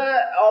just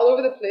all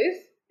over the place.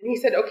 And he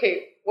said,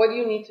 okay, what do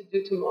you need to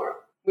do tomorrow?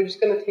 We're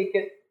just going to take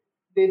it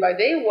day by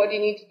day. What do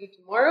you need to do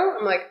tomorrow?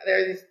 I'm like, there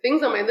are these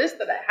things on my list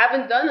that I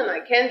haven't done and I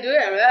can't do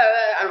it.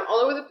 I'm all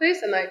over the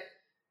place, and I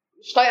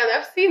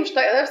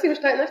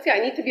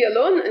need to be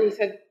alone. And he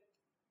said,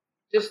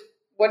 just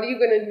what are you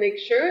going to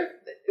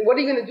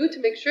do to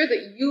make sure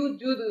that you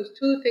do those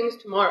two things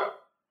tomorrow?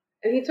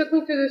 And he took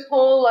me through this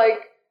whole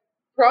like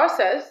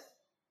process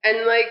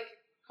and like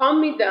calmed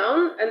me down,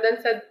 and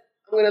then said,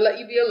 I'm going to let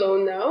you be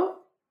alone now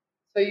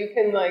so you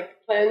can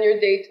like plan your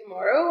day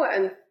tomorrow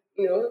and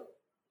you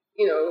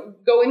know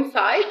go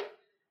inside,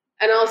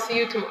 and I'll see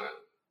you tomorrow.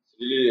 It's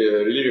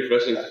really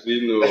refreshing to see.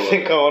 I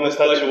think I want to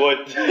touch wood.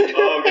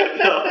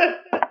 بجد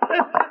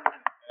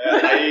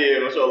حقيقي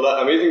ما شاء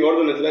الله amazing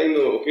برضه ان تلاقي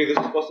انه اوكي this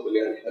is possible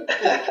يعني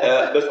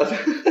بس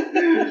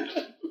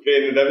اوكي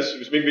ان ده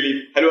مش make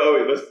believe حلو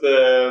قوي. بس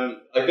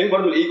I think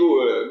برضه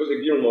الايجو جزء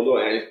كبير من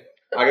الموضوع. يعني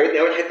عجبتني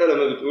اول حته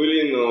لما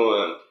بتقولي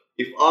انه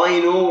if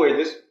I know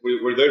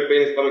where their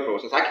pain is coming from.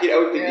 عشان ساعات كتير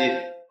قوي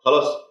بتبقي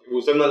خلاص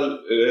وصلنا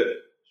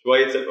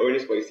شويه self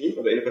awareness كويسين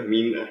فبقينا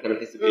فاهمين احنا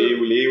بنحس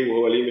بايه وليه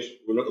وهو ليه مش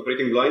we're not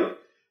operating blind.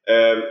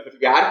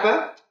 فتبقي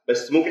عارفه،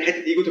 بس ممكن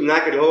حته ايجو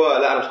تمنعك اللي هو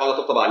لا انا مش هقعد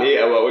اطبطب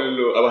عليه او اقول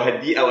له او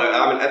اهديه او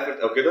اعمل افورت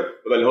او كده،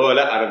 يبقى اللي هو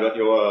لا انا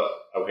دلوقتي هو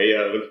او هي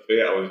غلطت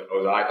فيا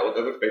او زعقت او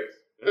whatever fix.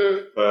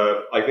 ف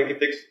I think it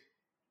takes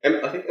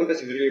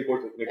empathy is really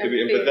important. انك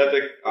تبقي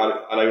empathetic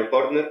على your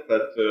partner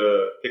that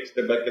take a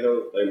step back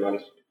كده طيب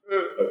معلش.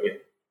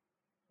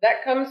 That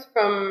comes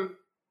from,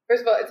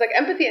 first of all, it's like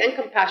empathy and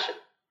compassion.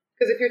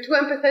 Because if you're too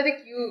empathetic,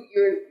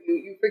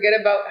 you forget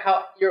about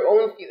your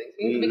own feelings.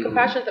 You need to be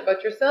compassionate about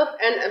yourself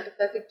and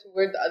empathetic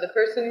toward the other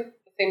person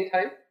at the same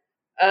time.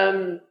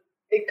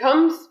 It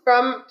comes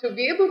from to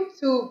be able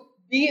to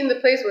be in the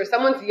place where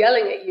someone's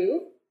yelling at you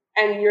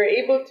and you're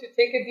able to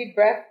take a deep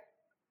breath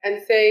and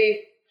say,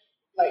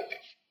 like,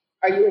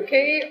 are you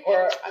okay? Or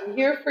I'm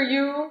here for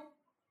you.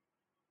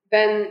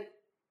 Then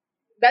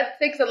that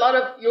takes a lot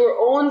of your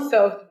own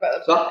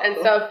self-development and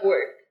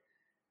self-work.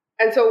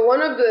 And so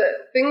one of the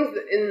things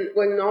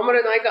when Omar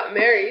and I got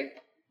married,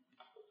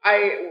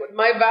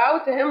 my vow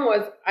to him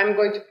was I'm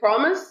going to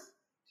promise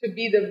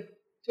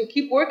to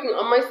keep working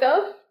on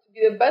myself, to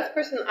be the best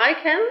person I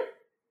can,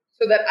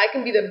 so that I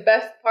can be the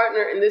best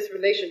partner in this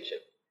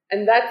relationship. And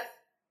that's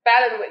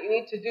balancing what you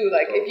need to do.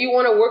 Like if you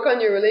want to work on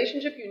your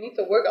relationship, you need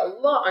to work a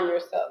lot on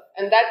yourself.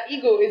 And that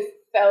ego is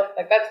self,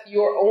 like that's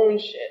your own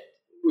shit.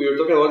 We were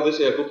talking about this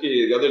يا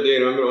كوكي the other day.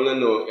 remember قلنا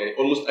انه يعني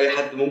almost اي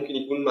حد ممكن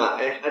يكون مع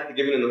اي حد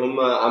given ان هم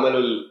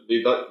عملوا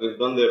they've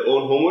done their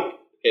own homework.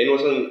 كأنه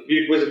مثلا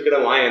في كويز كده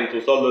معين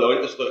توصل له لو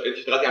انت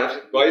اشتغلتي على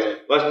نفسك كويس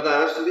ما اشتغلتي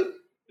على نفسك دي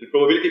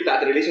البروبابيلتي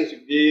بتاعت الريليشن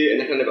شيب دي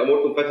ان احنا نبقى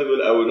more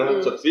compatible او انها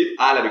تسكسيد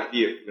اعلى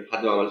بكتير من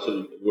حد ما عملش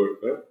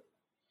الورك.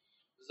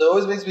 It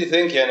always makes me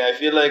think, and I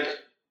feel like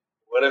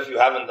what if you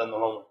haven't done the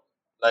homework?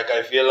 Like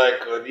I feel like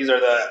these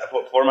are the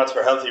formats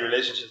for healthy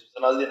relationships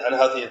and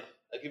unhealthy.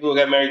 Like people who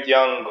get married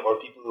young, or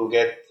people who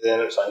get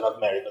not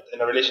married, but in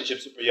a relationship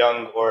super young,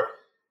 or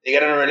they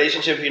get in a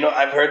relationship. You know,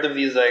 I've heard of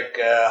these like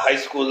high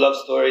school love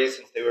stories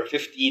since they were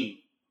 15,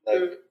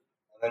 like,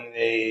 and then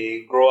they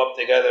grow up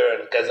together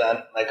and kazan.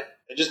 Like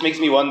it just makes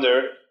me wonder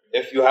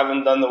if you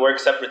haven't done the work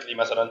separately,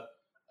 masalan,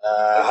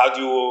 how do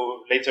you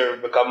later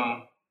become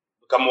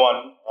one,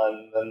 and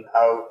then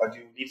how do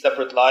you lead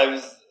separate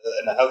lives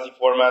in a healthy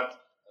format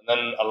and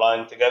then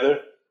align together?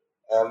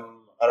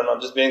 I don't know,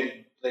 just playing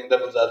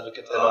devil's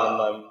advocate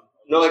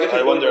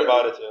I wonder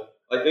about it.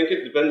 I think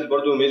it depends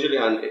برضو majorly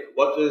on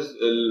what is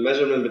the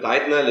measurement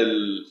بتاعتنا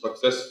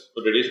للsuccess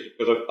for the relationship.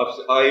 Because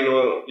I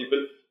know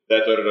people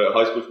that are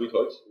high school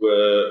sweethearts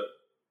where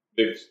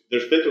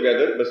they're still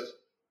together but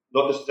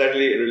not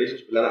necessarily a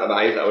relationship اللي انا ابقى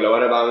عايزها. او لو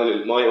انا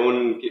بعمل my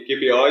own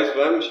KPIs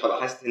فاهم مش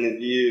هبقى حاسس ان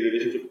دي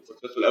relationship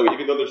successful قوي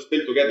even though they're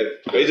still together.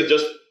 But is it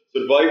just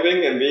surviving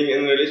and being in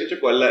a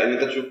relationship ولا ان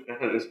انت تشوف ان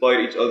احنا inspire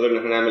each other ان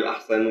احنا نعمل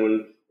احسن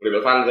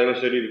ونبقى فعلا زي ما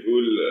شيري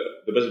بتقول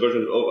the best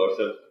version of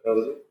ourselves.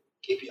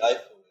 KPI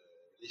for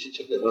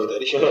relationship.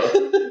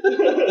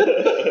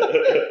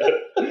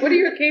 What are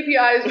your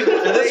KPIs with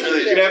this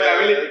relationship?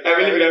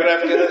 اعملي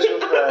graph كده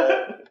شوف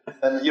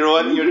year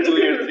 1 year 2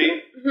 year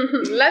 3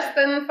 less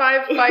than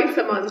 5 fights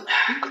a month.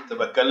 كنت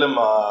بتكلم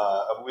مع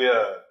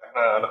ابويا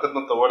احنا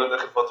علاقتنا اتطورت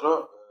اخر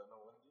فتره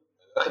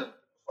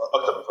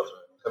اكتر من فتره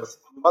يعني بس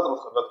بعد ما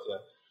اتخرجت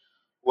يعني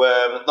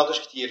وبنتناقش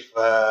كتير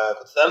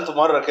فكنت سالته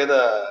مره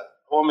كده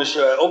هو مش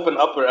اوبن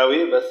ابر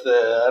قوي بس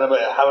انا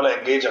بحاول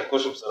انجيج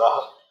انكشه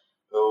بصراحه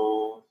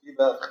وفي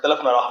بقى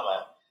اختلفنا رحمه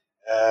يعني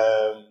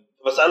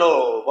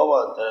بساله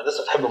بابا انت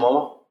لسه بتحب ماما؟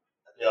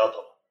 قال لي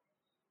طبعا.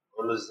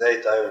 بقول له ازاي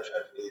طيب مش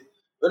عارف ايه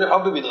يقول لي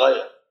الحب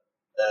بيتغير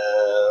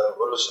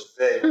بقول له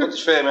ازاي ما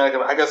كنتش فاهم يعني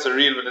كان حاجه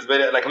سريل بالنسبه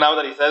لي like now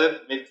that he said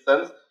it makes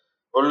sense.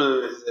 بقول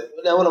له ازاي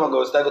يقول لي اول ما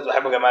اتجوزتها كنت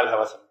بحب جمالها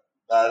مثلا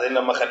بعدين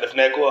لما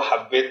خلفناكوا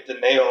حبيت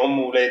ان هي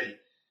ولادي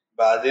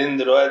بعدين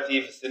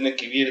دلوقتي في السن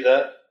الكبير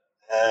ده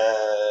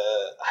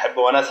احب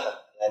وناسها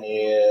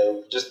يعني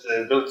just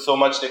built so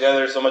much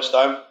together so much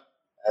time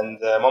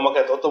and ماما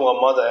كانت قطه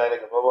مغمضه يعني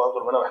كان بابا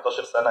اكبر منها ب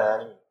 11 سنه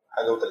يعني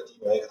حاجه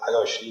و30 وهي كانت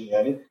حاجه و20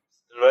 يعني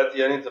دلوقتي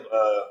يعني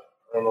تبقى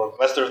I don't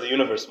know master of the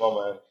universe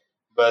ماما يعني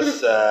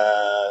بس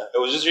it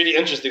was just really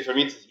interesting for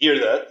me to hear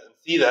that and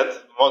see that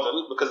model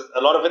because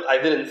a lot of it I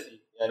didn't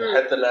see يعني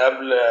حتى اللي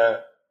قبل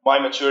my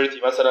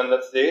maturity مثلا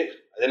let's say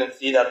I didn't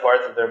see that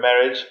part of their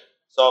marriage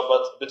saw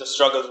but a bit of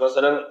struggles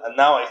مثلا and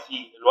now I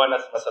see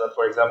الونس مثلا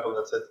for example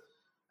that's it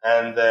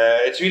and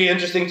it's really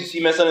interesting to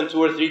see مثلا 2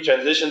 or 3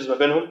 transitions ما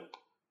بينهم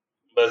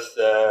بس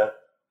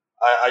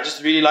I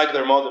just really like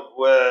their model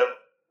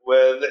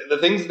where the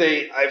things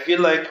I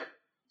feel like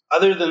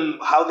other than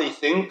how they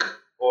think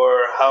or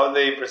how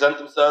they present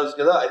themselves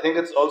كده I think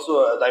it's also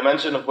a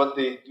dimension of what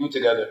they do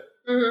together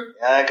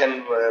يعني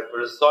كان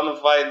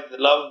personified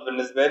love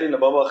بالنسبة لي إن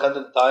بابا خد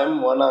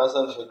التايم وأنا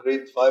مثلا في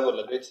grade 5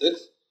 ولا grade 6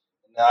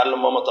 إني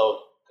أعلم ماما طاولة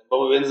كان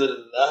بابا بينزل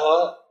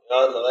القهوة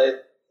يقعد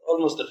لغاية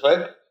almost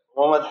الفجر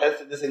وماما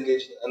تحس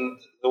disengaged and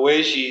the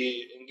way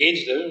she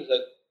engaged him is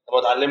like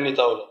طب تعلمني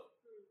طاولة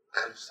في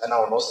سنة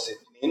ونص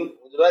 2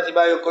 ودلوقتي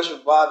بقى يخشوا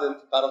في بعض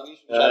انت تعرفيش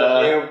مش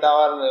عارف ايه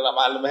وبتاع انا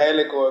معلمها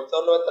لك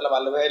وبتقول له انت اللي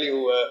معلمها لي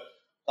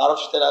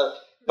وتعرفش تلعب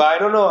but I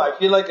don't know I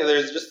feel like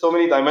there's just so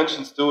many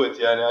dimensions to it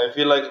يعني I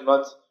feel like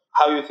not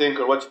how you think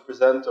or what you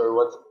present or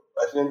what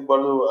I think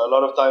a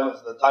lot of time is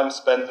the time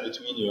spent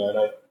between you and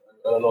I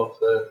don't know if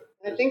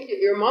I think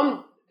your mom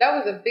that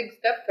was a big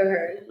step for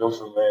her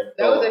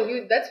that was a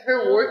huge that's her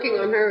working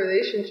on her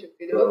relationship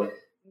you know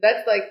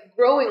that's like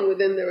growing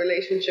within the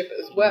relationship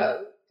as well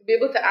to be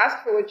able to ask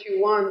for what you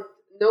want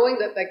knowing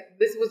that like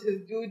this was his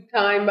dude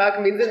time back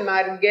بينزل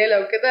مع رجاله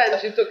وكده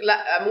and she took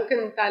لا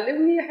ممكن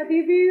تعلمني يا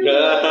حبيبي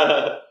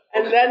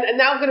and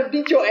now I'm gonna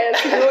beat your ass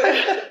you know?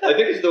 I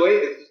think it's the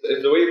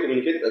way you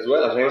communicate as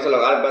well عشان مثلا لو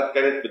قاعد بقى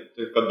كانت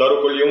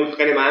بتقدره كل يوم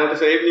وتتخانق معاه وانت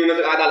سايبني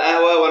ونازل قاعد على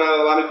القهوه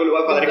وانا بعمل كل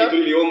وقفه على رجلي طول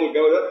اليوم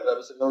والجو ده لا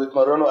بس كانوا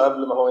بيتمرنوا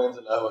قبل ما هو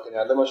ينزل القهوه كان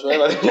يعلمها شويه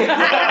بعدين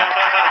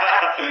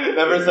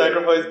never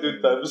sacrifice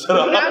dude time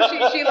بصراحه now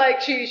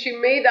she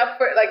made up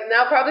for like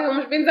now probably هو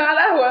مش بينزل على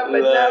القهوه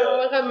but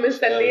now هم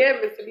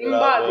مستنيين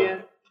بعض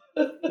يعني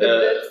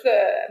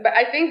but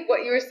I think what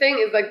you were saying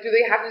is like do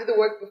they have to do the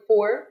work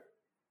before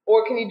or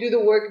can you do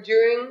the work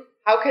during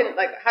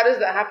how does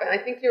that happen I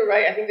think you're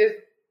right I think there's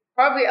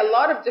probably a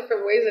lot of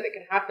different ways that it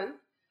can happen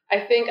I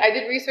think I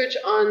did research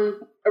on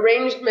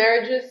arranged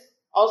marriages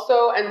also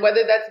and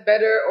whether that's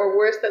better or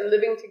worse than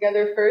living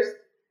together first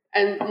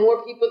and more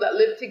people that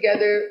lived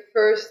together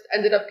first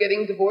ended up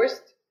getting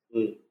divorced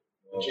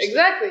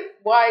exactly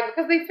why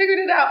because they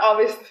figured it out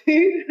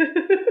obviously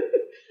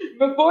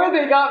before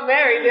they got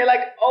married they're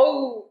like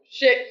oh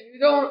shit you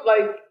don't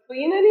like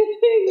clean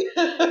anything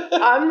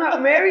I'm not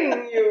marrying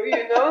you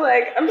you know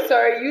like I'm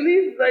sorry you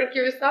leave like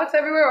your socks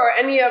everywhere or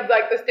any of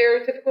like the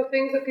stereotypical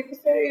things that people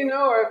say you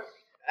know or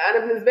انا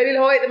بالنسبه لي اللي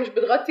هو اذا مش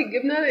بتغطي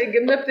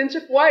الجبنه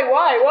بتنشف why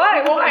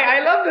I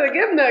love the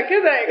جبنه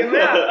كده يا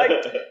جماعه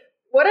like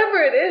whatever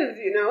it is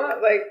you know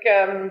like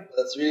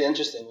that's really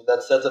interesting with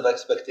that set of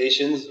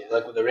expectations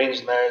like with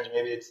arranged marriage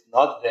maybe it's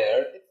not there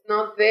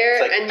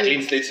it's like and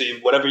clean slate so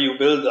whatever you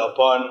build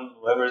upon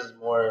whoever's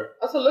more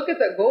also look at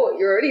the goal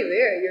you're already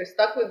there you're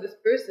stuck with this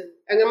person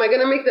and am I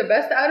gonna make the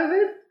best out of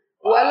it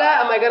wala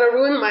am I gonna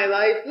ruin my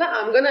life no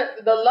I'm gonna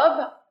the love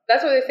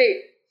that's what they say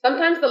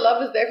sometimes the love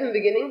is there from the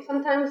beginning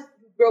sometimes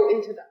you grow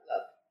into that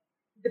love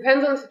it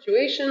depends on the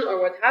situation or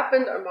what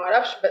happened or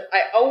ma'arafsh but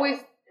I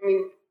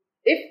mean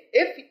if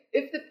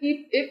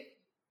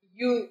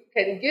you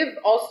can give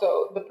also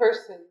the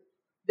person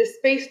the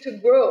space to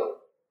grow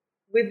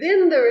within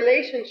the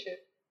relationship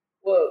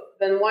well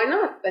then why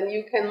not then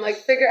you can like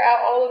figure out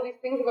all of these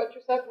things about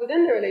yourself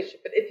within the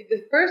relationship but if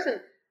this person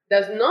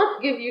does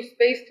not give you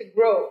space to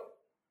grow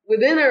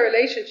within a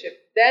relationship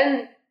then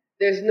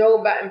there's no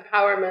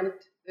empowerment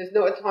there's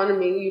no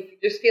autonomy you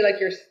just feel like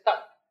you're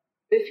stuck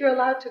but if you're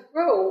allowed to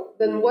grow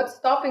then what's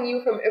stopping you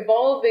from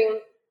evolving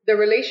the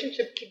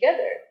relationship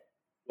together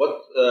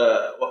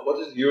what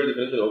is your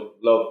definition of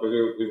love? Because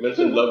we've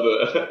mentioned love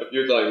a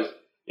few times.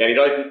 يعني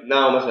right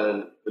now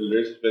مثلا في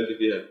الريليشن اللي انت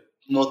فيها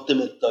نط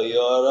من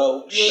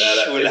الطياره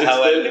لا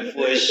والهواء اللي في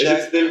is it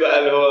وشك. still بقى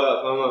اللي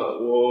هو فاهمة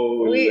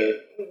واو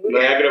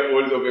Niagara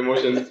Falls of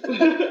emotions.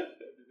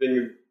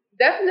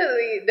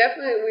 Definitely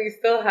we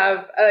still have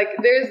like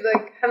there's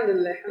like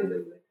alhamdulillah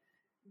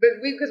but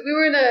because we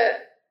were in a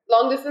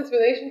long distance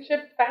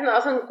relationship فاحنا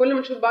اصلا كل ما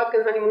نشوف بعض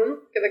كان honeymoon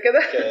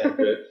كده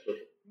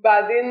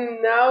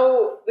بعدين now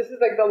this is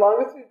like the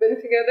longest we've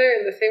been together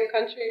in the same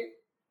country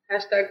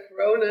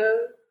 #corona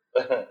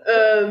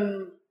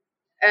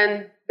and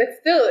but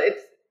still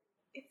it's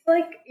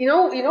like you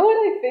know what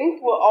I think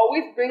will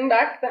always bring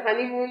back the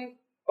honeymoon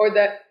or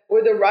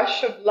the rush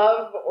of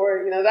love or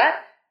you know that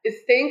is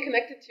staying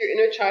connected to your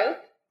inner child.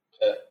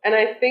 And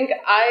I think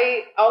I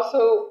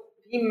also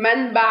في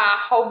منبع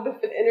حب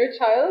في inner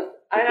child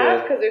I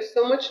have because there's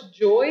so much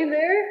joy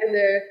there and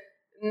there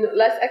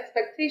less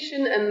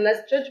expectation and less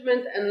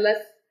judgment and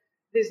less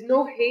there's no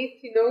hate,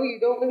 you know, you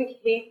don't really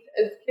hate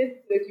as kids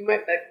like you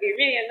might like be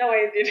really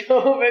annoyed, you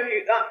know, but you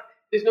not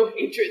there's no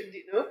hatred,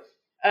 you know.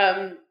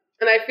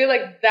 And I feel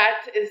like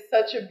that is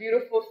such a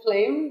beautiful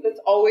flame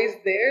that's always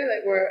there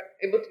that we're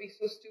able to be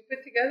so stupid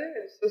together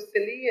and so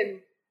silly and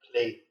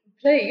play.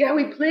 Yeah,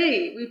 we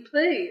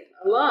play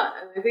a lot,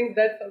 and I think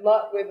that's a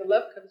lot where the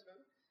love comes from.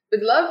 But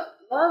love,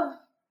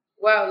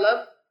 wow,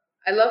 love.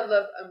 I love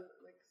love. I'm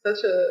like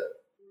such a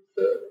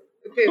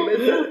okay, but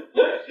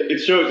it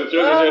shows.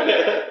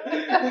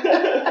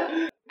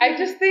 I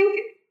just think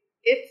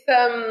it's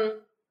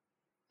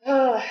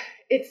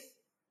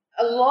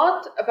a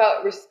lot about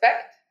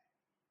respect,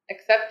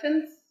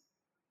 acceptance,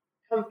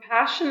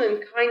 compassion, and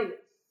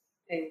kindness.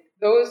 I think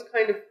those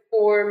kind of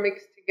four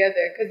mixed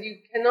together because you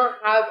cannot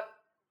have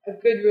a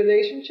good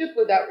relationship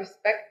without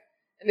respect.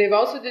 And they've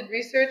also did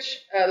research,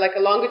 like a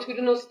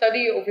longitudinal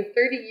study over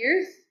 30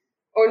 years.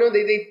 Or no,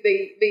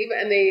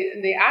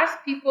 they asked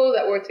people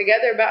that were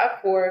together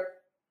about for,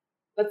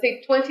 let's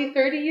say, 20,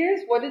 30 years.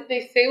 What did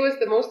they say was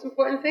the most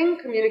important thing?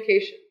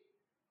 Communication.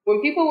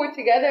 When people were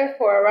together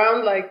for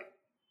around like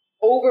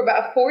over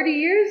about 40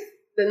 years,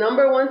 the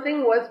number one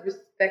thing was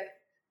respect.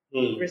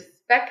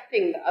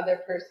 Respecting the other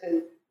person,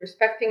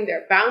 respecting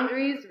their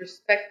boundaries,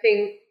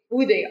 respecting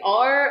who they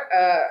are,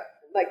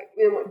 like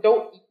you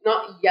know,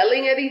 not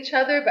yelling at each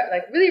other, but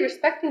like really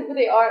respecting who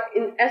they are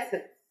in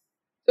essence.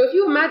 So if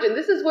you imagine,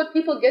 this is what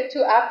people get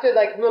to after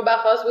like ما بقى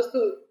خلاص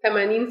وصلوا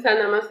 80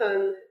 سنة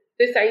مثلا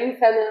 90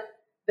 سنة.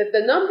 That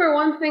the number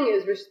one thing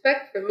is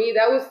respect. For me,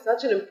 that was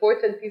such an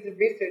important piece of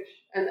research,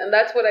 and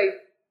that's what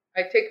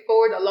I take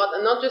forward a lot,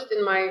 and not just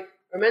in my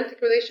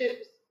romantic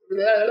relationships,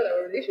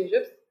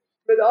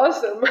 but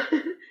also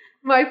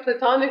my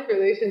platonic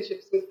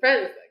relationships with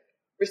friends, like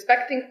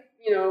respecting,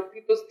 you know,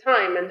 people's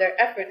time and their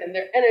effort and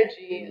their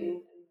energy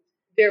and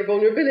their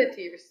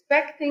vulnerability,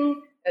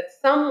 respecting that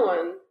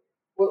someone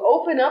will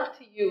open up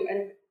to you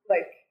and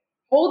like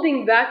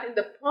holding that in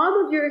the palm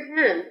of your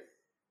hands,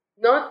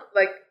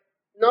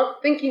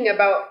 not thinking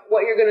about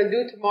what you're going to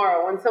do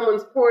tomorrow when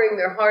someone's pouring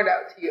their heart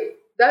out to you.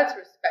 That's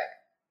respect.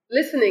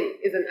 Listening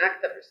is an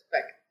act of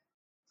respect.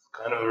 It's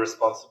kind of a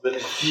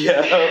responsibility.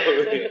 Yeah.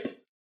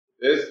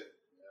 Yes.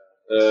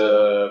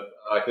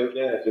 I think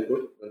it's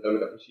important. أنت لما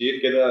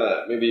تappreciate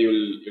كده maybe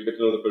you'll get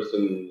to know the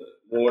person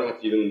more,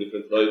 هتسي them in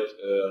different light,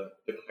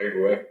 تفتح حاجة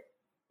جواك.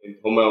 And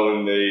هما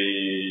when they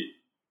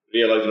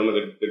realize هما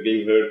they're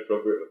being heard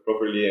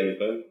properly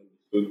and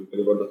understood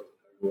كده برضه تفتح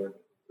حاجة جواك.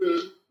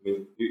 Do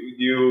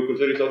you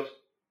consider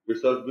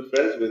yourself good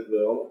friends with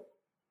Omar?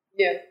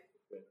 Yeah.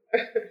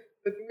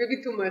 But maybe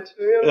too much.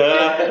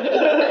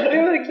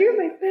 They're like, you're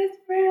my best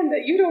friend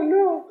that you don't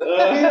know.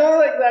 You know,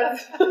 like that.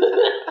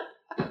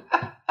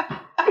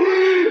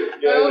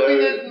 I hope he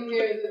doesn't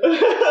hear this.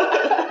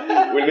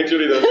 We'll make sure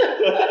he does.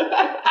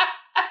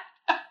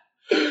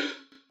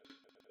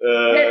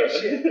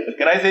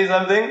 Can I say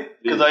something?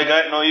 Because I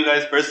know you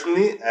guys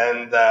personally,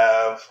 and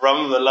from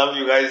the love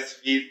you guys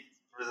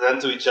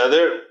present to each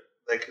other,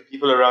 like the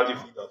people around you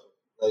feed off.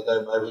 Like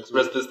I've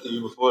expressed this to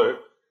you before.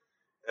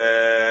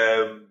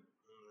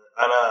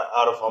 أنا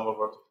أعرف عمر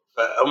برضه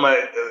فهم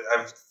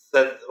I've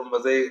said هم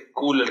زي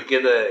كولر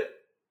كده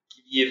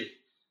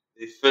كبير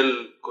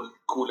يفل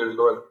كولر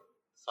اللي هو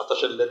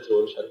 19 لتر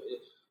ومش عارف إيه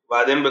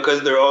وبعدين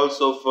because they're all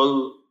so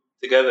full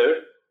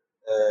together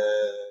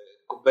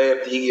كوباية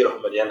بتيجي يروح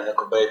مليانها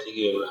كوباية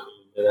تيجي يروح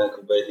مليانها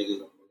كوباية تيجي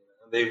يروح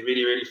مليانها they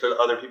really fill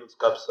other people's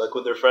cups like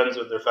with their friends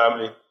with their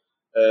family.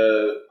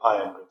 I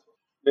am grateful.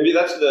 Maybe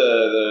that's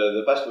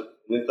the password.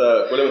 إن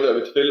أنت كل ما تبقى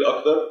بتفيل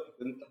أكتر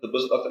أنت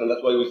هتتبسط أكتر and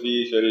that's why we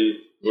see Sherin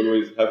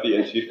always happy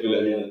and cheerful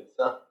and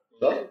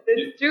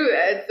It's true.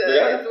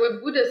 It's what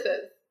Buddha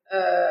says.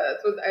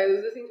 So I was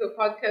listening to a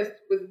podcast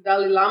with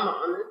Dalai Lama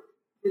on it.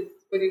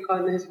 What do you call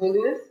him? His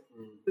Holiness,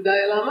 the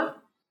Dalai Lama,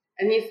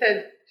 and he said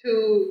to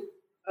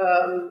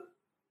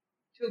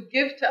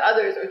give to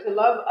others or to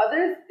love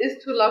others is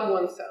to love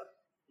oneself.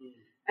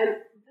 And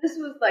this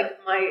was like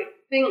my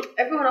thing.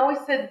 Everyone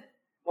always said,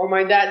 or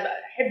my dad,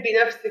 حبي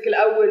نفسك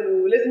الأول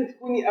ولازم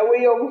تكوني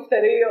قوية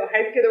ومفترية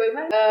وحاجات كده.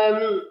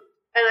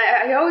 And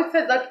I always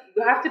said, like,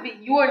 you have to be,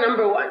 you are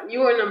number one,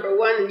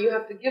 and you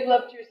have to give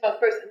love to yourself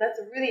first. And that's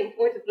a really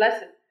important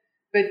lesson.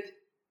 But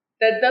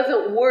that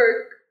doesn't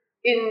work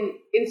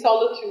in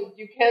solitude.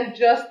 You can't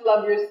just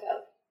love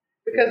yourself.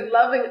 Because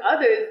loving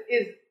others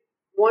is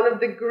one of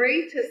the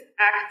greatest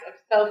acts of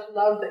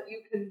self-love that you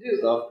can do.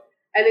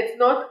 And it's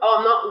not,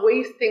 I'm not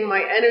wasting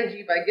my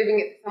energy by giving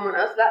it to someone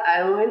else.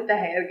 لا وانت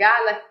هيرجع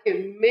لك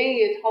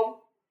كمية حب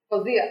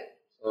فظيع.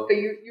 So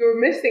you're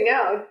missing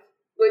out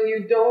when you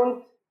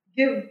don't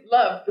give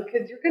love,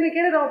 because you're gonna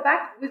get it all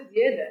back with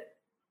زيادة.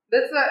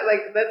 That's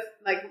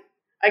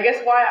I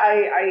guess why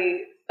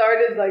I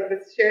started like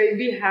this Sherin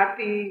Be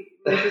Happy.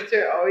 My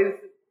sister always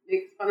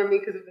makes fun of me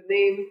because of the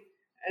name.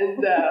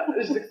 And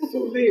it's like so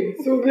lame.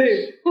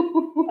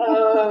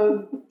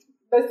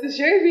 But the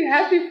Sherin Be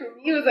Happy for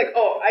me was like,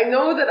 oh, I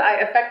know that I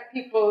affect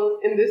people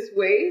in this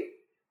way,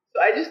 so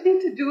I just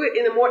need to do it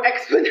in a more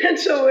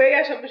exponential way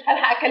عشان مش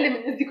هلحق أكلم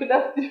الناس دي كلها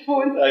في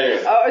التليفون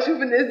أو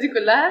أشوف الناس دي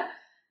كلها.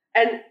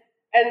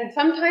 And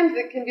sometimes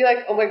it can be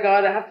like, oh my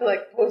god, I have to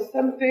like post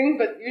something,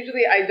 but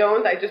usually I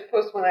don't. I just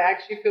post when I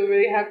actually feel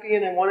really happy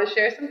and I want to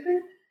share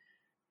something.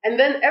 And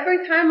then every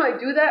time I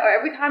do that, or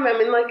every time I'm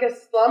in like a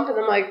slump and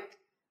I'm like,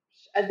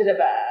 and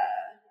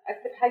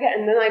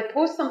then I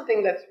post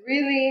something that's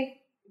really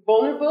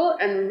vulnerable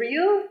and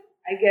real,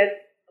 I get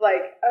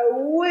like a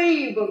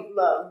wave of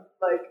love,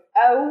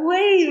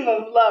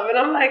 and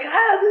I'm like,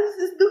 this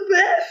is the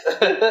best.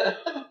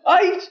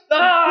 I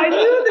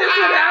knew this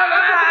would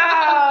happen.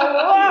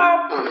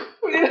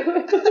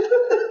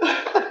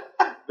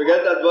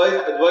 بجد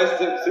advice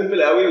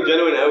simple قوي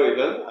وgenuine قوي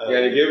فاهم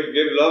يعني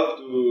give love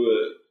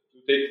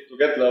to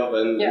get love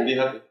and be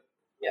happy.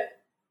 Yeah,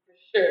 for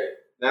sure.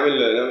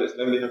 نعمل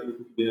اسلام دي happy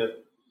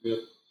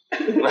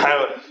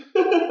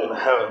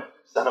نحاول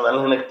بس احنا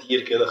بقالنا هنا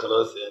كتير كده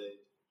خلاص يعني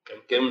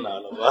كمكمنا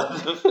على بعض.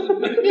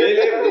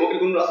 ليه ممكن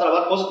يكون نأثر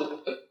على بعض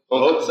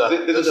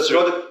positive. This is a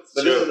product,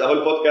 but this is a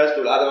whole podcast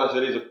والقعدة مع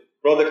شيرين is a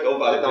product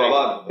of قعدتنا مع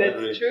بعض.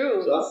 That's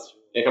true. صح؟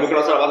 يعني كان ممكن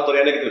نأثر على بعض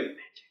بطريقة negative.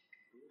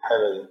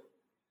 حلو دي.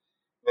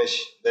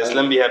 ماشي ده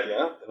اسلام بي هابي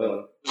ها؟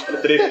 تمام.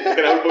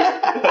 كان أول post.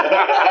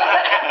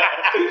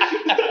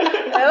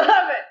 I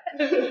love it.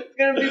 It's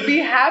gonna be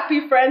Happy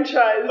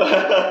franchise.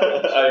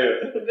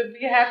 أيوه. The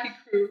Be Happy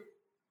crew.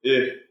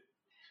 Yeah.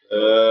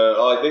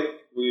 I think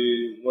we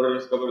more or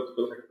less covered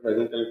كل حاجة احنا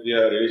عايزين نتكلم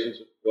فيها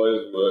relationship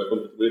wise و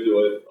compatibility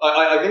wise.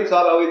 I think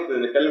صعب قوي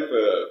نتكلم في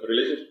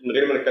relationship من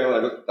غير ما نتكلم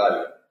عن الجزء بتاع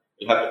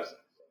الhappiness.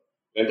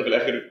 يعني أنت في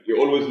الآخر you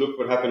always look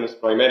for happiness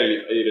primarily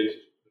في أي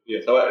relationship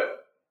فيها سواء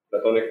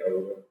platonic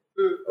أو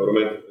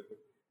romantic.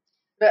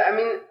 But I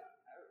mean,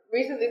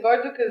 recently,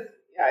 because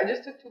I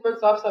just took 2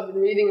 months off, so I've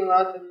been reading a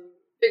lot and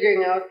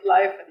figuring out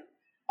life, and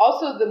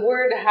also the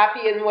word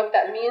happy and what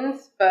that means.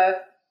 But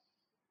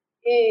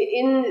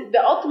in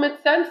the ultimate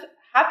sense,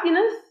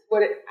 happiness,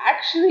 what it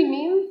actually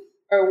means,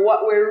 or what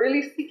we're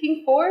really seeking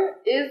for,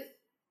 is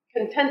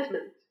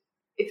contentment.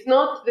 It's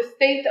not the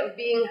state of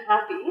being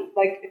happy.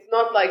 Like, it's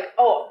not like,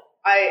 oh,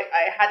 I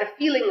had a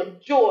feeling of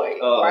joy,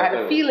 or I had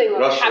a feeling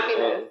of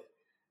happiness.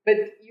 But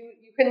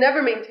you can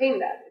never maintain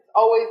that. It's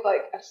always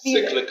like a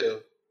feeling. Cyclical.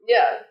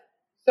 Yeah.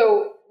 So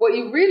what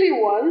you really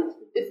want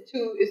is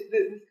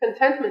this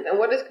contentment. And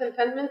what is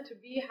contentment? To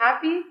be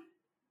happy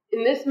in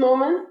this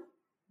moment,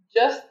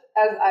 just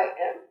as I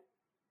am.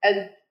 And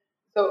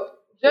so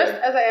just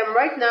as I am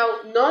right now,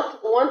 not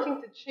wanting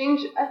to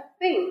change a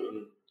thing,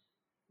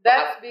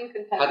 that's being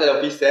content. حتى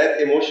لو في sad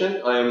emotion,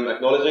 I am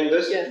acknowledging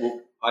this. Yes.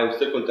 I'm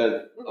still content.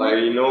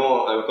 I know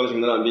I'm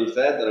acknowledging that I'm being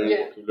sad. And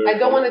I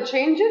don't want to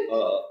change it.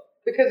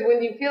 Because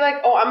when you feel like,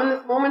 oh, I'm in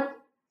this moment.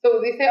 So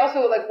they say also,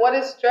 like, what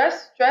is stress?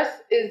 Stress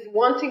is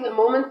wanting a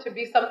moment to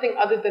be something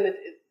other than it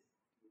is.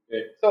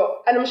 Okay. So,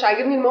 and I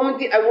moment,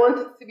 I want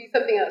it to be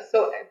something else. So,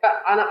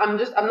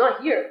 I'm not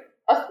here.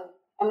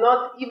 I'm not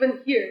even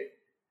here.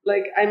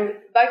 Like, I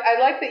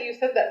like that you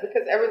said that,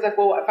 because everyone's like,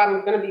 well, if I'm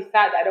going to be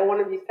sad, I don't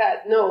want to be sad.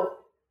 No.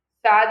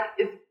 Sad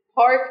is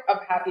part of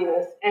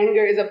happiness.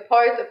 Anger is a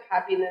part of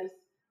happiness.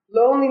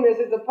 Loneliness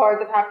is a part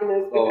of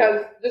happiness. Because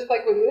just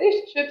like with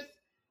relationships,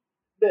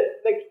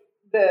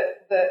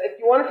 if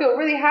you want to feel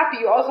really happy,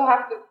 you also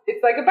have to,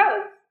 it's like a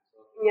balance.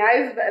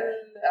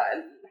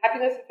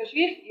 Happiness is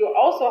tashriq, you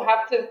also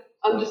have to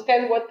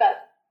understand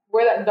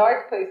where that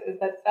dark place is,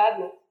 that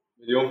sadness.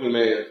 مليون في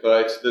المية.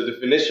 It's the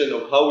definition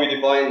of how we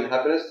define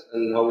happiness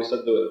and how we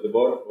set the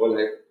bar. ولا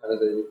هيك حاجة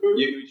زي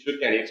you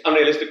should يعني it's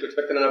unrealistic to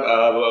expect إن أنا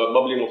أبقى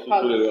bubbly مبسوط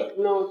طول الوقت.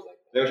 No, it's like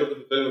زي ما شفت في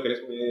الفيلم كان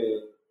اسمه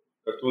إيه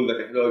كرتون ده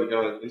كان حلو قوي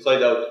كمان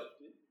Inside Out.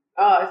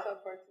 I saw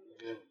parts of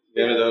it.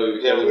 جامد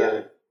قوي.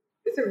 Yeah.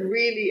 It's a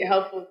really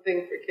helpful thing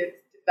for kids.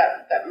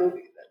 That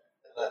movie.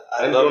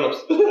 And grown-ups.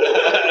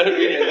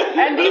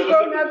 And these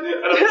grown-ups.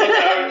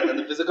 And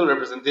the physical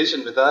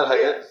representation بتاع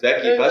الحاجات.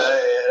 Zaki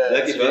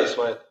Fash.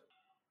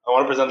 I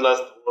want to present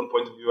last one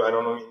point of view. I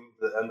don't know if it's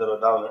the end or a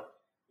downer.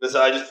 Because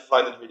I just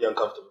find it really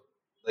uncomfortable.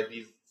 Like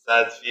these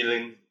sad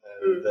feelings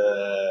and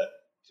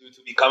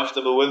to be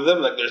comfortable with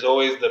them. Like there's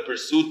always the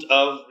pursuit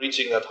of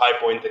reaching that high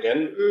point again.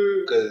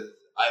 Because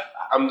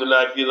alhamdulillah,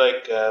 I feel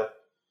like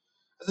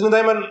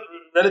دايما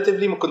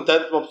relatively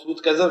content مبسوط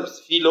كذا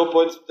بس في low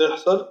points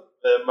بتحصل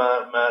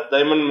ما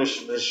دايما مش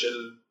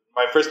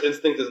my first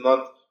instinct is not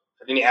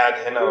خليني قاعد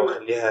هنا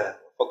وخليها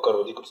افكر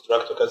ودي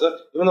construct وكذا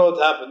even though it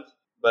happened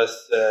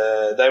بس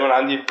دايما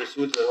عندي pursuit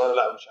اللي انا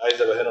لا مش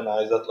عايز ابقى هنا انا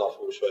عايز اطلع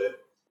فوق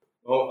شويه.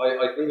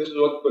 I think this is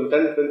what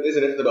contentment is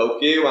ان انت تبقى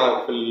اوكي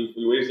وفي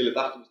الويفز اللي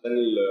تحت مستني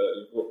اللي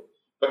فوق.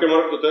 فاكر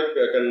مره كنت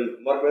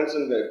كان مارك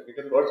مانسون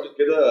كاتب ارتكل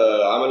كده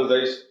عملوا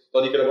زي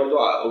ستادي كده برضو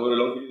over a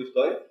long period of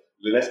time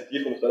لناس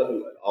كتير في مختلف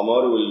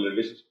الاعمار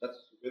والريليشن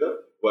ستاتس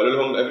وكده وقالوا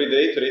لهم every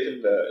day تريت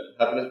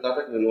الهابنس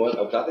بتاعتك من 1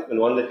 او بتاعتك من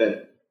 1 ل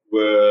 10 و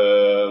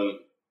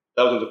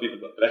thousands of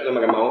people بقى. في الاخر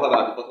لما جمعوها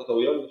بعد فتره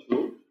طويله من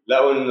الشهور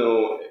لقوا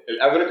انه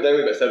الافريج دايما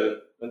يبقى 7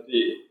 فانت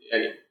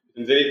يعني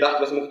بتنزلي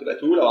تحت بس ممكن تبقى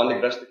 2 لو عندك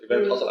دراستيك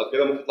ايفنت حصل او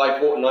كده ممكن تطلعي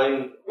فوق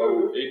 9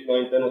 او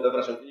 8 9 10 وات ايفر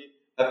عشان في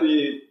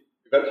هابي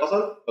ايفنت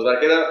حصل بس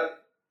بعد كده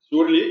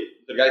سورلي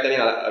ترجعي تاني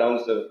على اراوند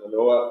 7 اللي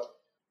هو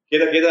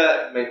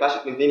كده ما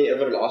ينفعش تنتهي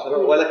ايفر ال10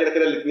 ولا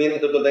كده الاثنين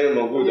هتفضل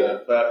دايما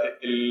موجوده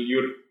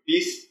فاليور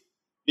بيس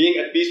being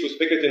at peace with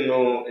فكره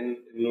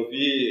انه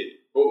في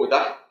فوق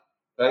وتحت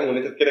فاهم وان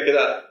انت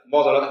كده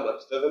معظم الوقت هتبقى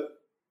في 7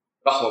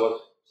 رحمه برضه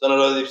بس انا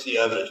راضي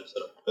بسي افريج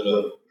بصراحه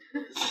حلو.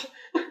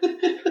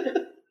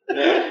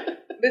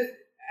 This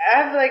I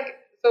have like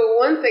so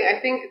one thing I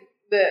think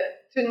that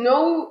to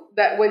know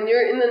that when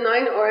you're in the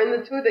 9 or in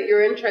the 2 that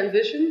you're in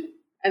transition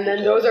and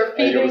then those are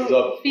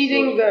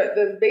feeding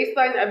the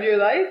baseline of your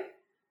life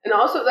and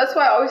also that's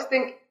why I always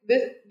think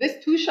this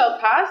too shall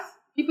pass.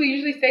 People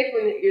usually say it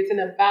when it's in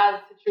a bad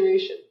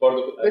situation but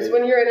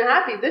when you're in a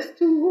happy this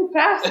too will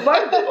pass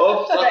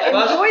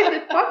enjoy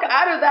the fuck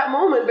out of that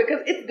moment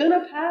because it's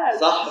gonna pass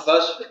صح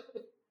فشخ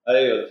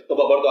ايوه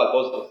طبق برضو على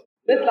البوزيتيف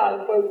نطلع على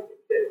البوزيتيف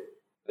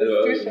this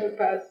too shall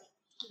pass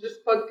this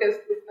podcast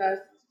will pass.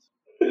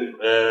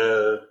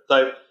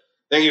 طيب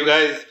thank you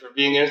guys for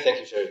being here. thank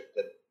you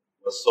Sherin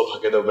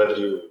الصبح كده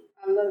وبدري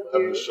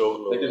وقبل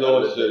الشغل. thank you so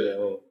much.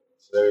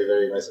 It's very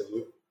very nice of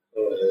you.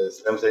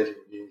 Sam, thank you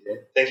for being here.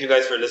 Thank you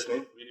guys for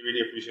listening.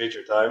 Really appreciate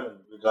your time and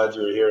we're glad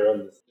you were here on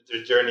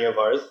this journey of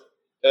ours.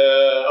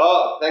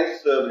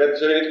 thanks بجد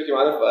شيرين انت كنتي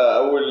معانا في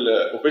اول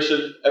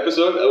official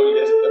episode اول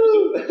guest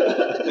episode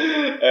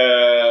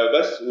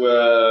بس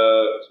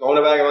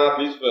واسمعونا بقى يا جماعه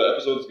بليز في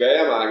episodes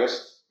جايه مع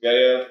guests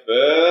جايه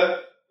في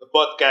the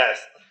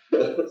podcast.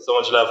 So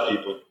much love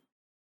people.